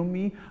heal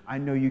me. I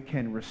know you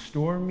can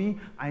restore me.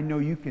 I know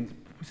you can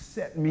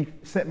set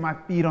my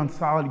feet on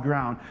solid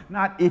ground.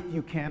 Not if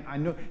you can. I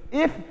know.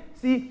 If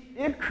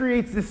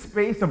creates this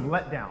space of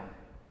letdown,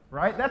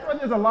 right? That's why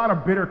there's a lot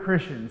of bitter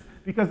Christians,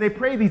 because they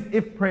pray these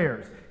if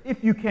prayers.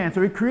 If you can.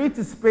 So it creates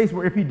a space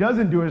where if he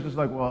doesn't do it, it's just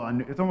like, well,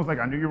 it's almost like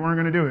I knew you weren't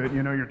going to do it.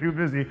 You know, you're too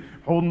busy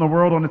holding the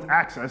world on its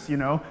axis, you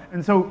know.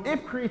 And so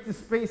if creates a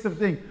space of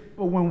things.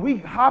 But when we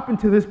hop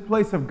into this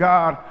place of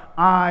God,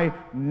 I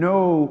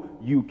know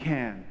you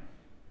can.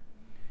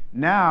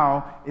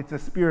 Now it's a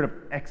spirit of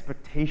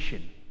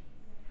expectation.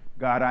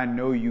 God, I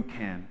know you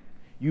can.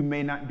 You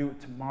may not do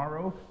it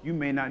tomorrow. You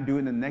may not do it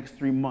in the next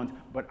 3 months,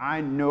 but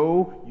I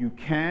know you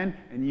can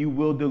and you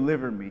will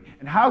deliver me.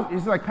 And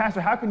it's like,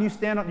 Pastor, how can you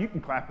stand up? You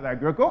can clap for that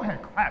girl. Go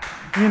ahead, clap.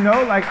 You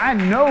know, like I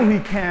know he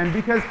can,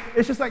 because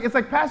it's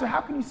like, Pastor, how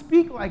can you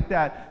speak like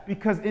that?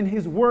 Because in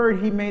his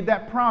word, he made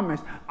that promise.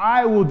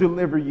 I will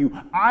deliver you.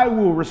 I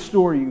will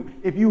restore you.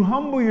 If you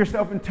humble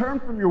yourself and turn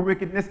from your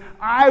wickedness,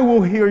 I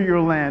will heal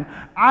your land.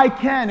 I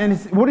can. And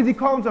what does he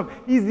call himself?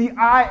 He's the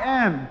I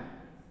am.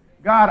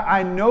 God,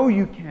 I know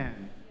you can.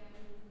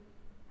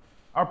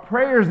 Our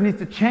prayers need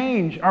to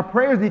change. Our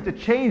prayers need to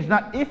change,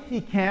 not if he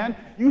can.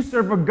 You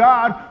serve a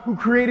God who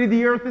created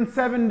the earth in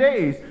 7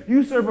 days.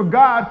 You serve a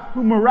God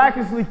who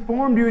miraculously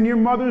formed you in your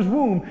mother's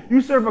womb. You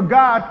serve a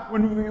God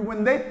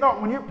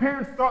when your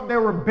parents thought they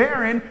were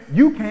barren,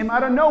 you came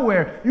out of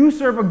nowhere. You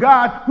serve a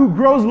God who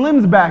grows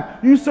limbs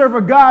back. You serve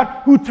a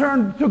God who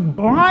took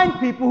blind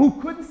people who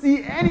couldn't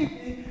see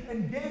anything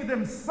and gave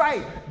them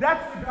sight.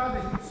 That's the God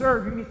that you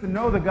serve. You need to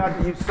know the God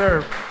that you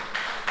serve.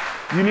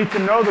 You need to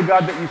know the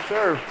God that you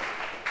serve.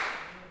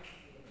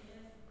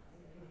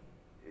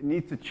 It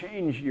needs to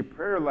change your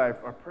prayer life.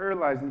 Our prayer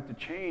lives need to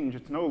change.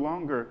 It's no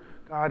longer,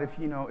 God, if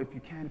you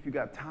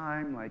got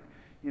time,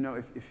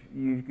 if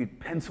you could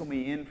pencil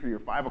me in for your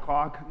 5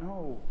 o'clock.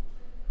 No.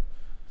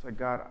 It's like,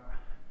 God,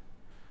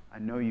 I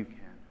know you can.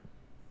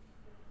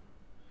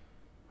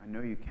 I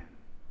know you can.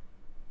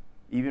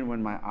 Even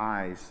when my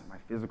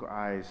physical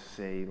eyes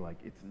say,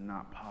 it's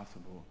not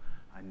possible,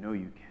 I know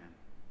you can.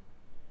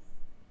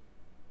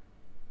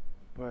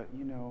 But,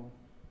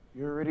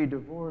 you're already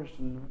divorced,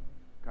 and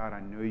God,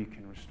 I know you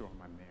can restore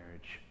my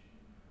marriage.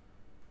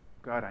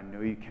 God, I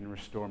know you can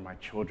restore my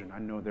children. I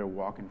know they're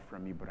walking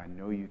from you, but I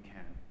know you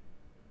can.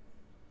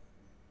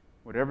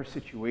 Whatever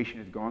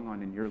situation is going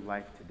on in your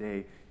life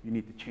today, you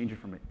need to change it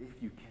from an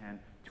if you can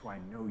to I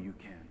know you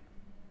can.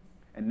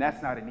 And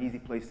that's not an easy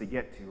place to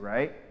get to,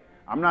 right?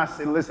 I'm not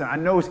saying, listen, I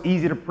know it's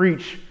easy to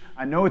preach.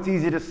 I know it's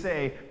easy to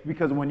say,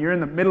 because when you're in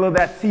the middle of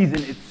that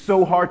season, it's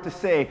so hard to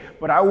say.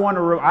 But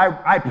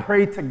I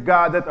pray to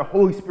God that the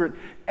Holy Spirit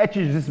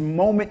etches this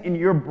moment in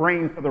your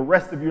brain for the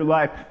rest of your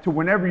life, to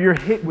whenever you're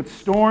hit with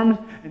storms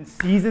and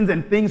seasons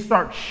and things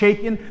start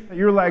shaking, that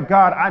you're like,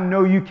 God, I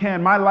know you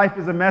can. My life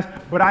is a mess,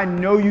 but I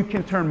know you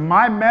can turn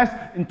my mess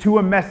into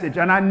a message.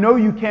 And I know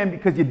you can,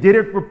 because you did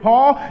it for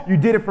Paul, you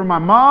did it for my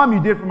mom,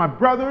 you did it for my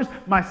brothers,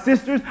 my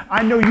sisters.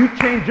 I know you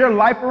changed your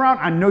life around.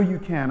 I know you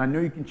can. I know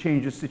you can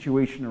change your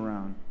situation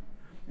around.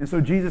 And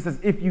so Jesus says,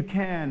 if you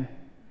can,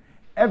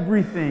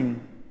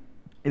 everything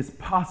is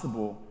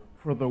possible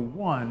for the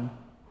one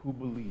who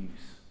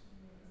believes.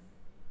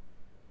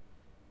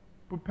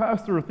 But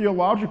Pastor,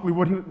 theologically,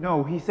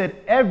 he said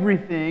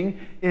everything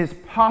is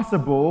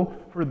possible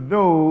for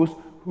those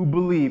who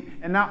believe.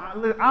 And now,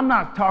 I'm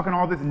not talking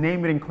all this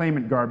name it and claim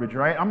it garbage,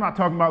 right? I'm not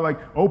talking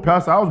about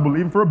Pastor, I was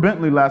believing for a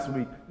Bentley last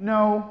week.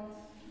 No,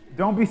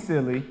 don't be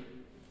silly.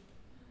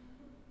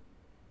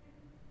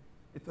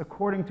 It's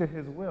according to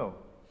his will.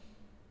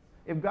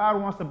 If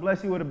God wants to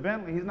bless you with a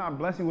Bentley, he's not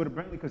blessing you with a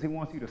Bentley because he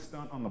wants you to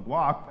stunt on the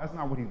block. That's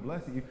not what he's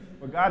blessing you.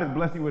 But God is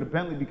blessing you with a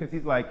Bentley because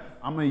he's like,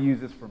 I'm going to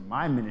use this for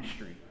my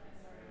ministry.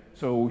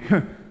 So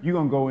you're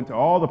going to go into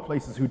all the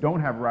places who don't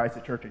have rides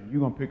to church and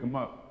you're going to pick them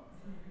up.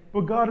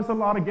 But God, it's a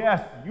lot of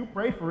gas. You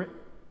pray for it.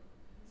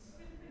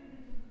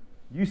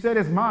 You said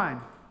it's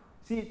mine.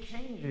 See, it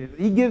changes.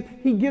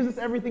 He gives us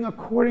everything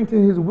according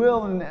to his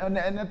will, and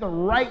at the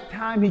right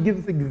time, he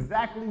gives us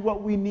exactly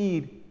what we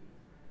need.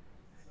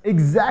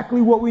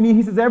 Exactly what we need.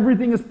 He says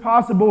everything is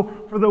possible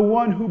for the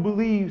one who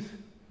believes.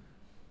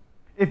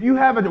 If you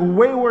have a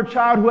wayward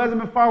child who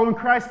hasn't been following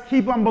Christ,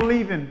 keep on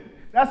believing.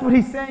 That's what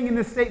he's saying in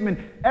this statement.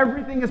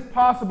 Everything is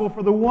possible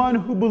for the one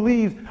who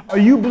believes. Are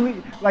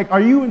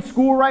you in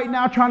school right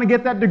now trying to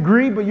get that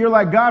degree, but you're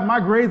like, God, my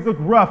grades look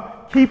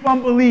rough. Keep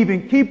on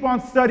believing, keep on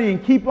studying,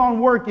 keep on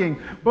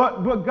working.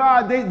 But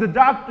God, the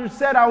doctor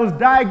said I was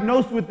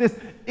diagnosed with this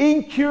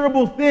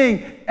incurable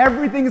thing.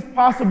 Everything is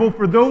possible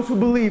for those who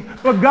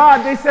believe. But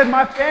God, they said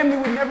my family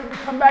would never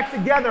come back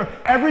together.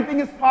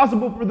 Everything is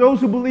possible for those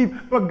who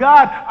believe. But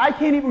God, I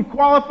can't even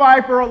qualify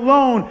for a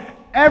loan.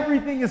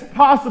 Everything is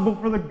possible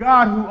for the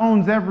God who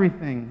owns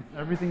everything.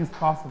 Everything is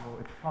possible.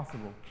 It's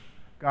possible.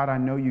 God, I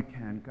know you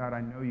can. God, I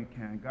know you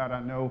can. God,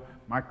 I know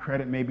my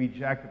credit may be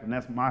jacked up and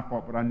that's my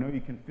fault, but I know you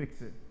can fix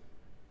it.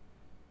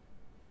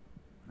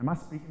 Am I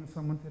speaking to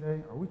someone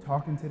today? Are we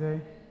talking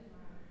today?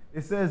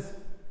 It says,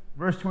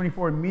 verse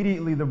 24,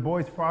 immediately the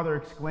boy's father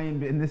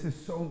exclaimed, and this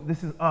is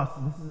us.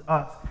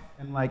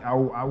 And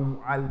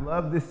I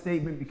love this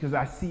statement because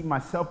I see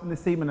myself in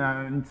this statement,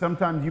 and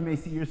sometimes you may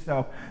see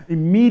yourself.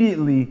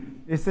 Immediately,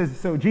 it says,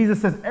 so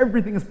Jesus says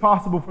everything is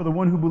possible for the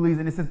one who believes,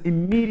 and it says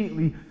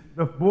immediately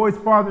the boy's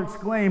father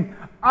exclaimed,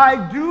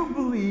 I do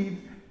believe,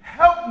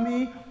 help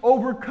me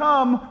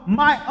overcome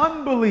my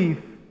unbelief.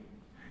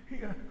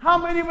 How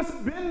many of us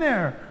have been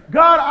there?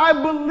 God, I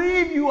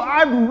believe you.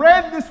 I've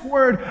read this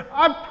word.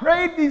 I've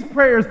prayed these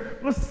prayers.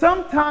 But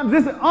sometimes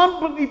this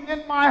unbelief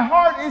in my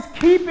heart is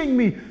keeping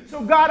me.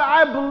 So God,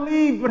 I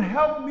believe, but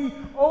help me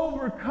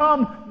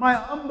overcome my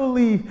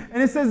unbelief.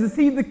 And it says,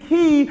 see, the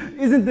key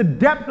isn't the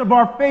depth of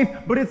our faith,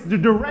 but it's the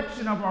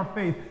direction of our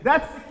faith.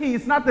 That's the key.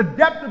 It's not the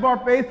depth of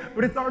our faith,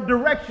 but it's our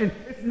direction.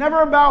 It's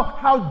never about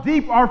how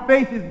deep our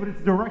faith is, but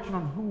it's direction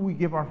on who we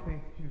give our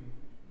faith to.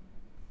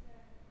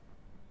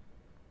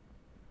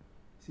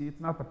 See,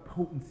 it's not the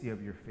potency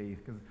of your faith,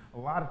 because a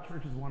lot of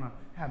churches want to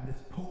have this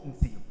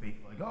potency of faith.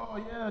 Like, oh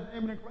yeah,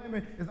 name it and claim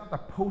it. It's not the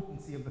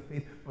potency of the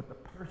faith, but the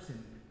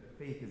person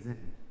the faith is in.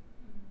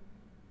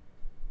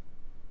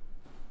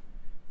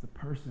 It's the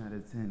person that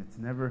it's in. It's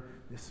never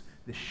this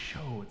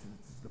show. It's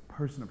the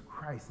person of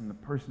Christ and the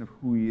person of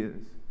who he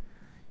is.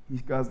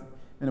 He's God's,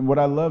 and what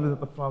I love is that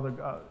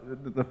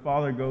the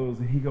Father goes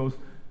and he goes,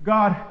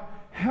 God,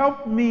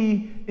 help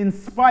me in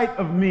spite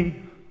of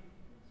me.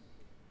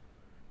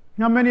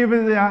 How many of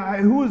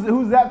us,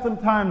 who's that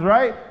sometimes,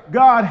 right?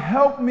 God,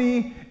 help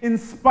me in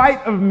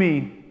spite of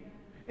me.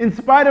 In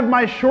spite of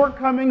my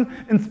shortcomings,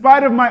 in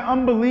spite of my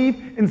unbelief,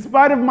 in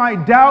spite of my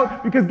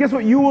doubt, because guess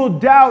what? You will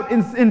doubt.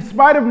 In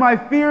spite of my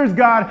fears,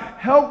 God,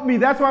 help me.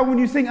 That's why when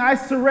you sing, I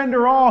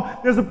surrender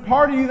all, there's a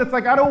part of you that's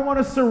like, I don't want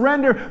to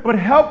surrender, but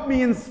help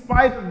me in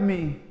spite of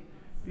me,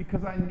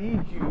 because I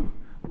need you.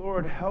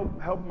 Lord,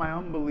 help my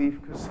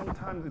unbelief, because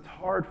sometimes it's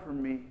hard for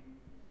me.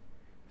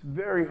 It's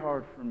very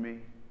hard for me.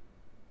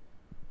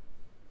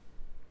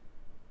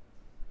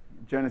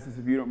 Genesis,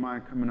 if you don't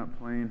mind coming up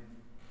playing.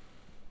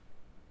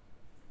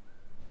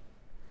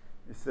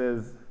 It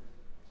says,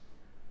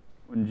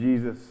 when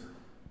Jesus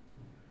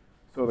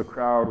saw the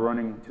crowd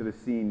running to the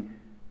scene,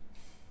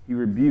 he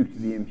rebuked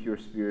the impure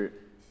spirit.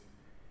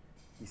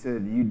 He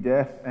said, you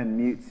deaf and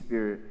mute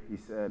spirit, he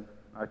said,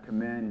 I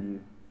command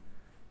you,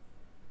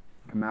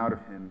 come out of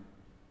him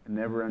and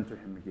never enter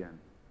him again.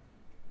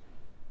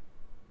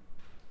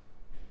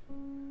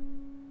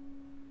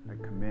 I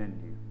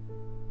command you.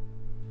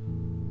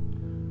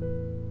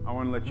 I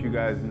want to let you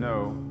guys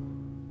know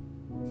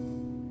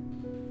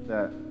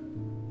that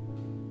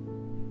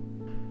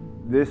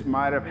this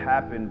might have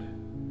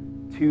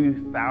happened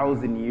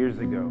 2,000 years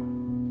ago,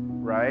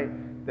 right?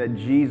 That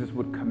Jesus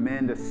would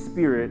command a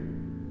spirit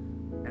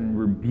and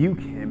rebuke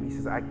him. He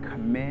says, I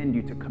command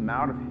you to come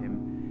out of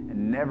him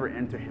and never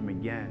enter him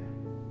again.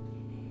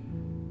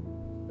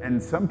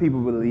 And some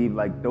people believe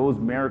like those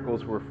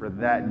miracles were for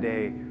that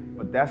day,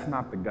 but that's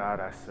not the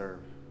God I serve,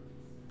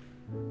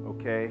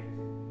 okay?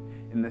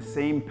 In the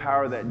same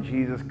power that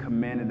Jesus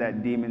commanded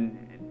that demon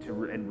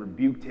and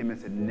rebuked him and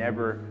said,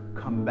 never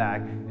come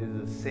back,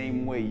 is the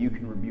same way you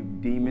can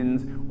rebuke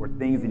demons or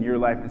things in your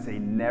life and say,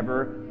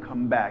 never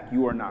come back.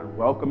 You are not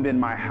welcomed in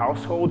my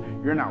household.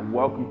 You're not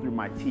welcome through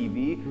my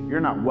TV. You're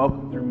not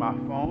welcome through my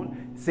phone.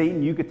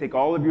 Satan, you could take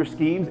all of your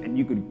schemes and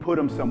you could put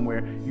them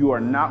somewhere. You are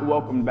not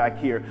welcome back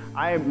here.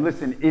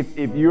 Listen,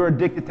 if you're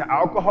addicted to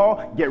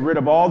alcohol, get rid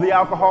of all the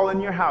alcohol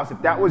in your house.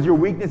 If that was your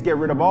weakness, get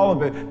rid of all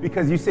of it,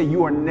 because you say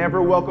you are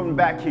never welcome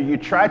back here. You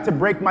tried to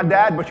break my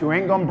dad, but you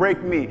ain't gonna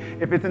break me.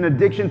 If it's an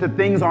addiction to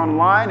things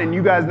online, and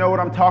you guys know what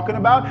I'm talking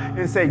about,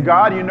 and say,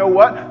 God, you know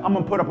what? I'm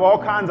gonna put up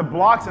all kinds of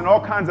blocks and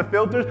all kinds of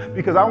filters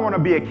because I want to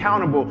be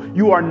accountable.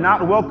 You are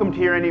not welcomed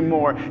here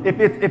anymore. If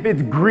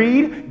it's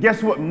greed,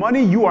 guess what?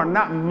 Money, you are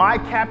not my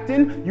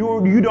captain.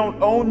 You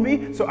don't own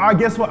me. So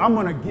guess what? I'm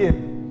gonna give.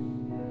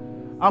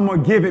 I'm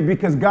gonna give it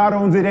because God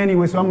owns it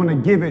anyway, so I'm gonna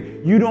give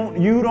it. You don't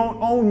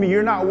own me.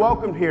 You're not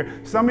welcomed here.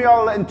 Some of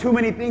y'all are letting too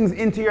many things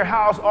into your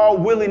house all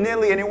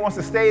willy-nilly and it wants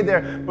to stay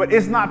there, but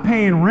it's not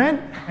paying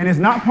rent and it's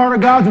not part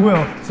of God's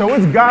will. So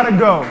it's gotta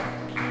go.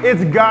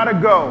 It's gotta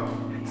go.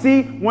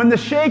 See, when the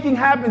shaking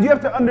happens, you have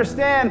to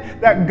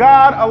understand that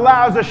God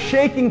allows a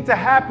shaking to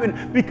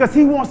happen because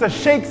he wants to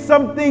shake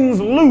some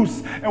things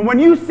loose. And when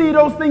you see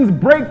those things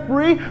break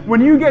free, when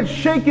you get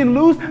shaken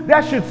loose,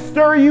 that should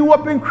stir you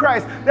up in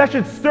Christ. That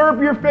should stir up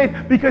your faith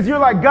because you're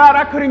like, God,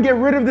 I couldn't get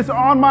rid of this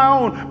on my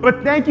own,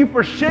 but thank you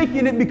for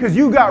shaking it because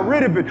you got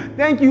rid of it.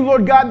 Thank you,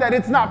 Lord God, that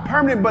it's not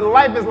permanent, but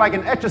life is like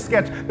an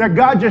Etch-a-Sketch, that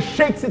God just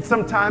shakes it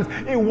sometimes.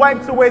 It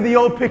wipes away the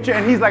old picture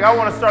and he's like, I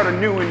want to start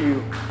anew in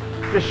you.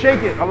 Just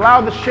shake it. Allow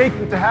the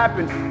shaking to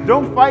happen.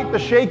 Don't fight the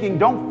shaking.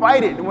 Don't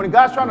fight it. And when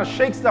God's trying to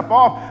shake stuff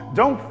off,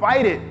 don't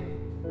fight it.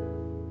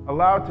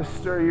 Allow it to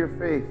stir your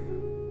faith.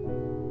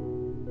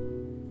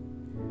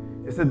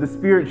 It said the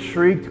spirit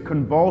shrieked,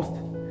 convulsed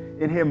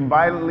in him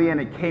violently, and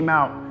it came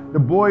out. The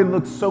boy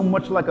looked so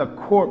much like a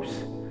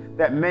corpse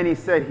that many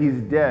said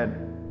he's dead.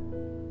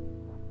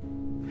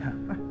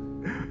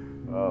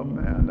 Oh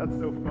man, that's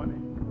so funny.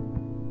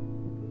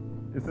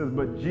 It says,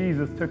 but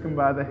Jesus took him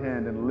by the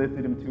hand and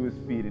lifted him to his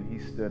feet, and he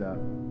stood up.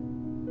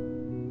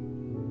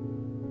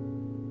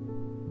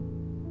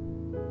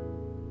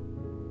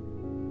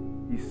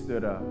 He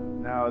stood up.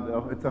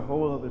 Now, it's a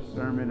whole other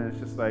sermon, and it's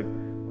just like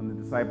when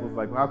the disciples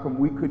like, well, how come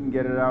we couldn't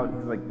get it out?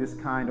 He's like, this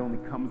kind only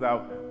comes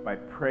out by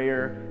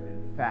prayer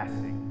and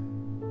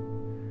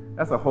fasting.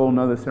 That's a whole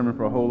nother sermon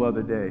for a whole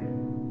other day.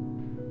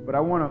 But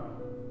I want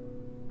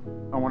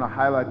to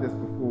highlight this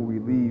before we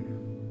leave.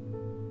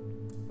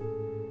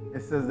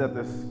 It says that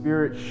the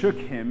spirit shook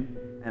him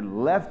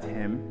and left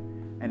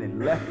him, and it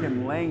left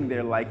him laying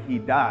there like he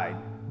died.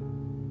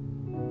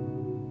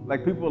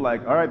 Like people are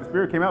like, all right, the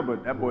spirit came out,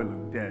 but that boy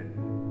looked dead.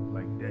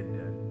 Like dead.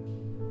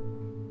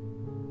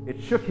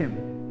 It shook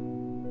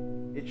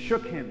him. It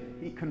shook him.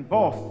 He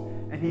convulsed,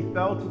 and he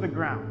fell to the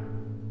ground.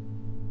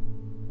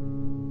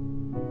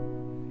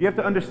 You have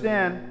to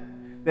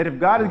understand that if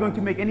God is going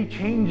to make any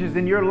changes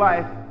in your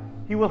life,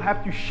 he will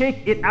have to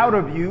shake it out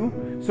of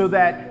you so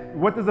that,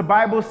 what does the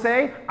Bible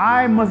say?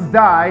 I must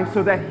die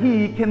so that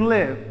he can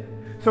live.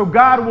 So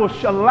God will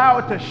allow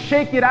it to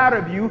shake it out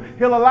of you.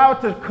 He'll allow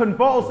it to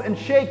convulse and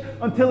shake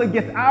until it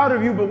gets out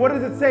of you. But what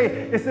does it say?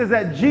 It says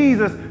that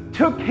Jesus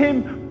took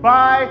him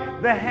by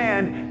the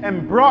hand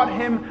and brought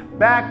him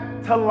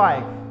back to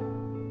life.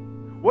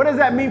 What does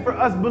that mean for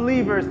us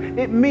believers?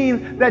 It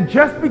means that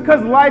just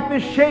because life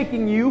is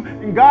shaking you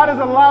and God is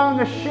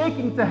allowing a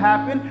shaking to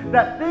happen,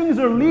 that things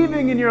are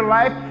leaving in your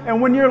life, and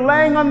when you're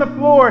laying on the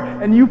floor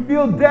and you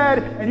feel dead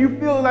and you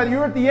feel that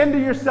you're at the end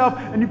of yourself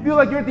and you feel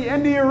like you're at the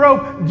end of your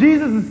rope,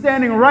 Jesus is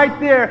standing right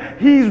there.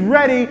 He's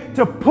ready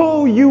to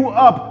pull you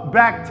up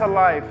back to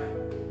life.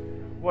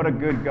 What a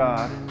good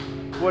God.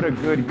 What a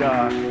good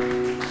God.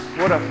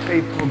 What a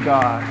faithful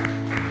God.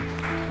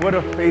 What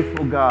a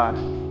faithful God.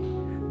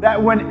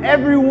 That when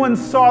everyone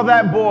saw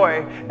that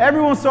boy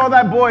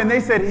and they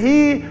said,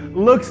 he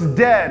looks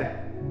dead.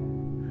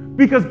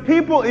 Because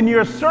people in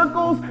your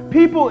circles,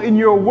 people in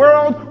your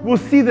world will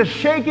see the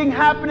shaking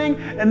happening,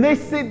 and they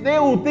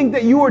will think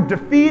that you are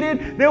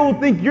defeated. They will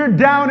think you're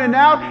down and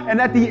out. And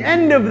at the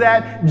end of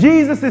that,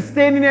 Jesus is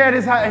standing there at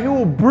his house, and he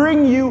will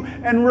bring you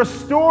and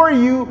restore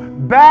you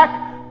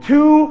back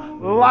to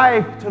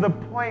life, to the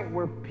point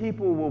where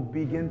people will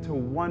begin to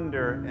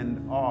wonder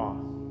and awe.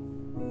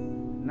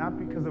 Not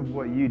because of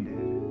what you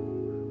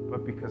did,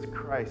 but because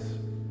Christ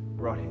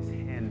brought his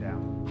hand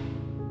down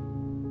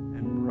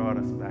and brought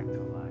us back to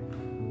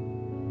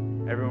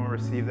life. Everyone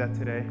receive that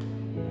today?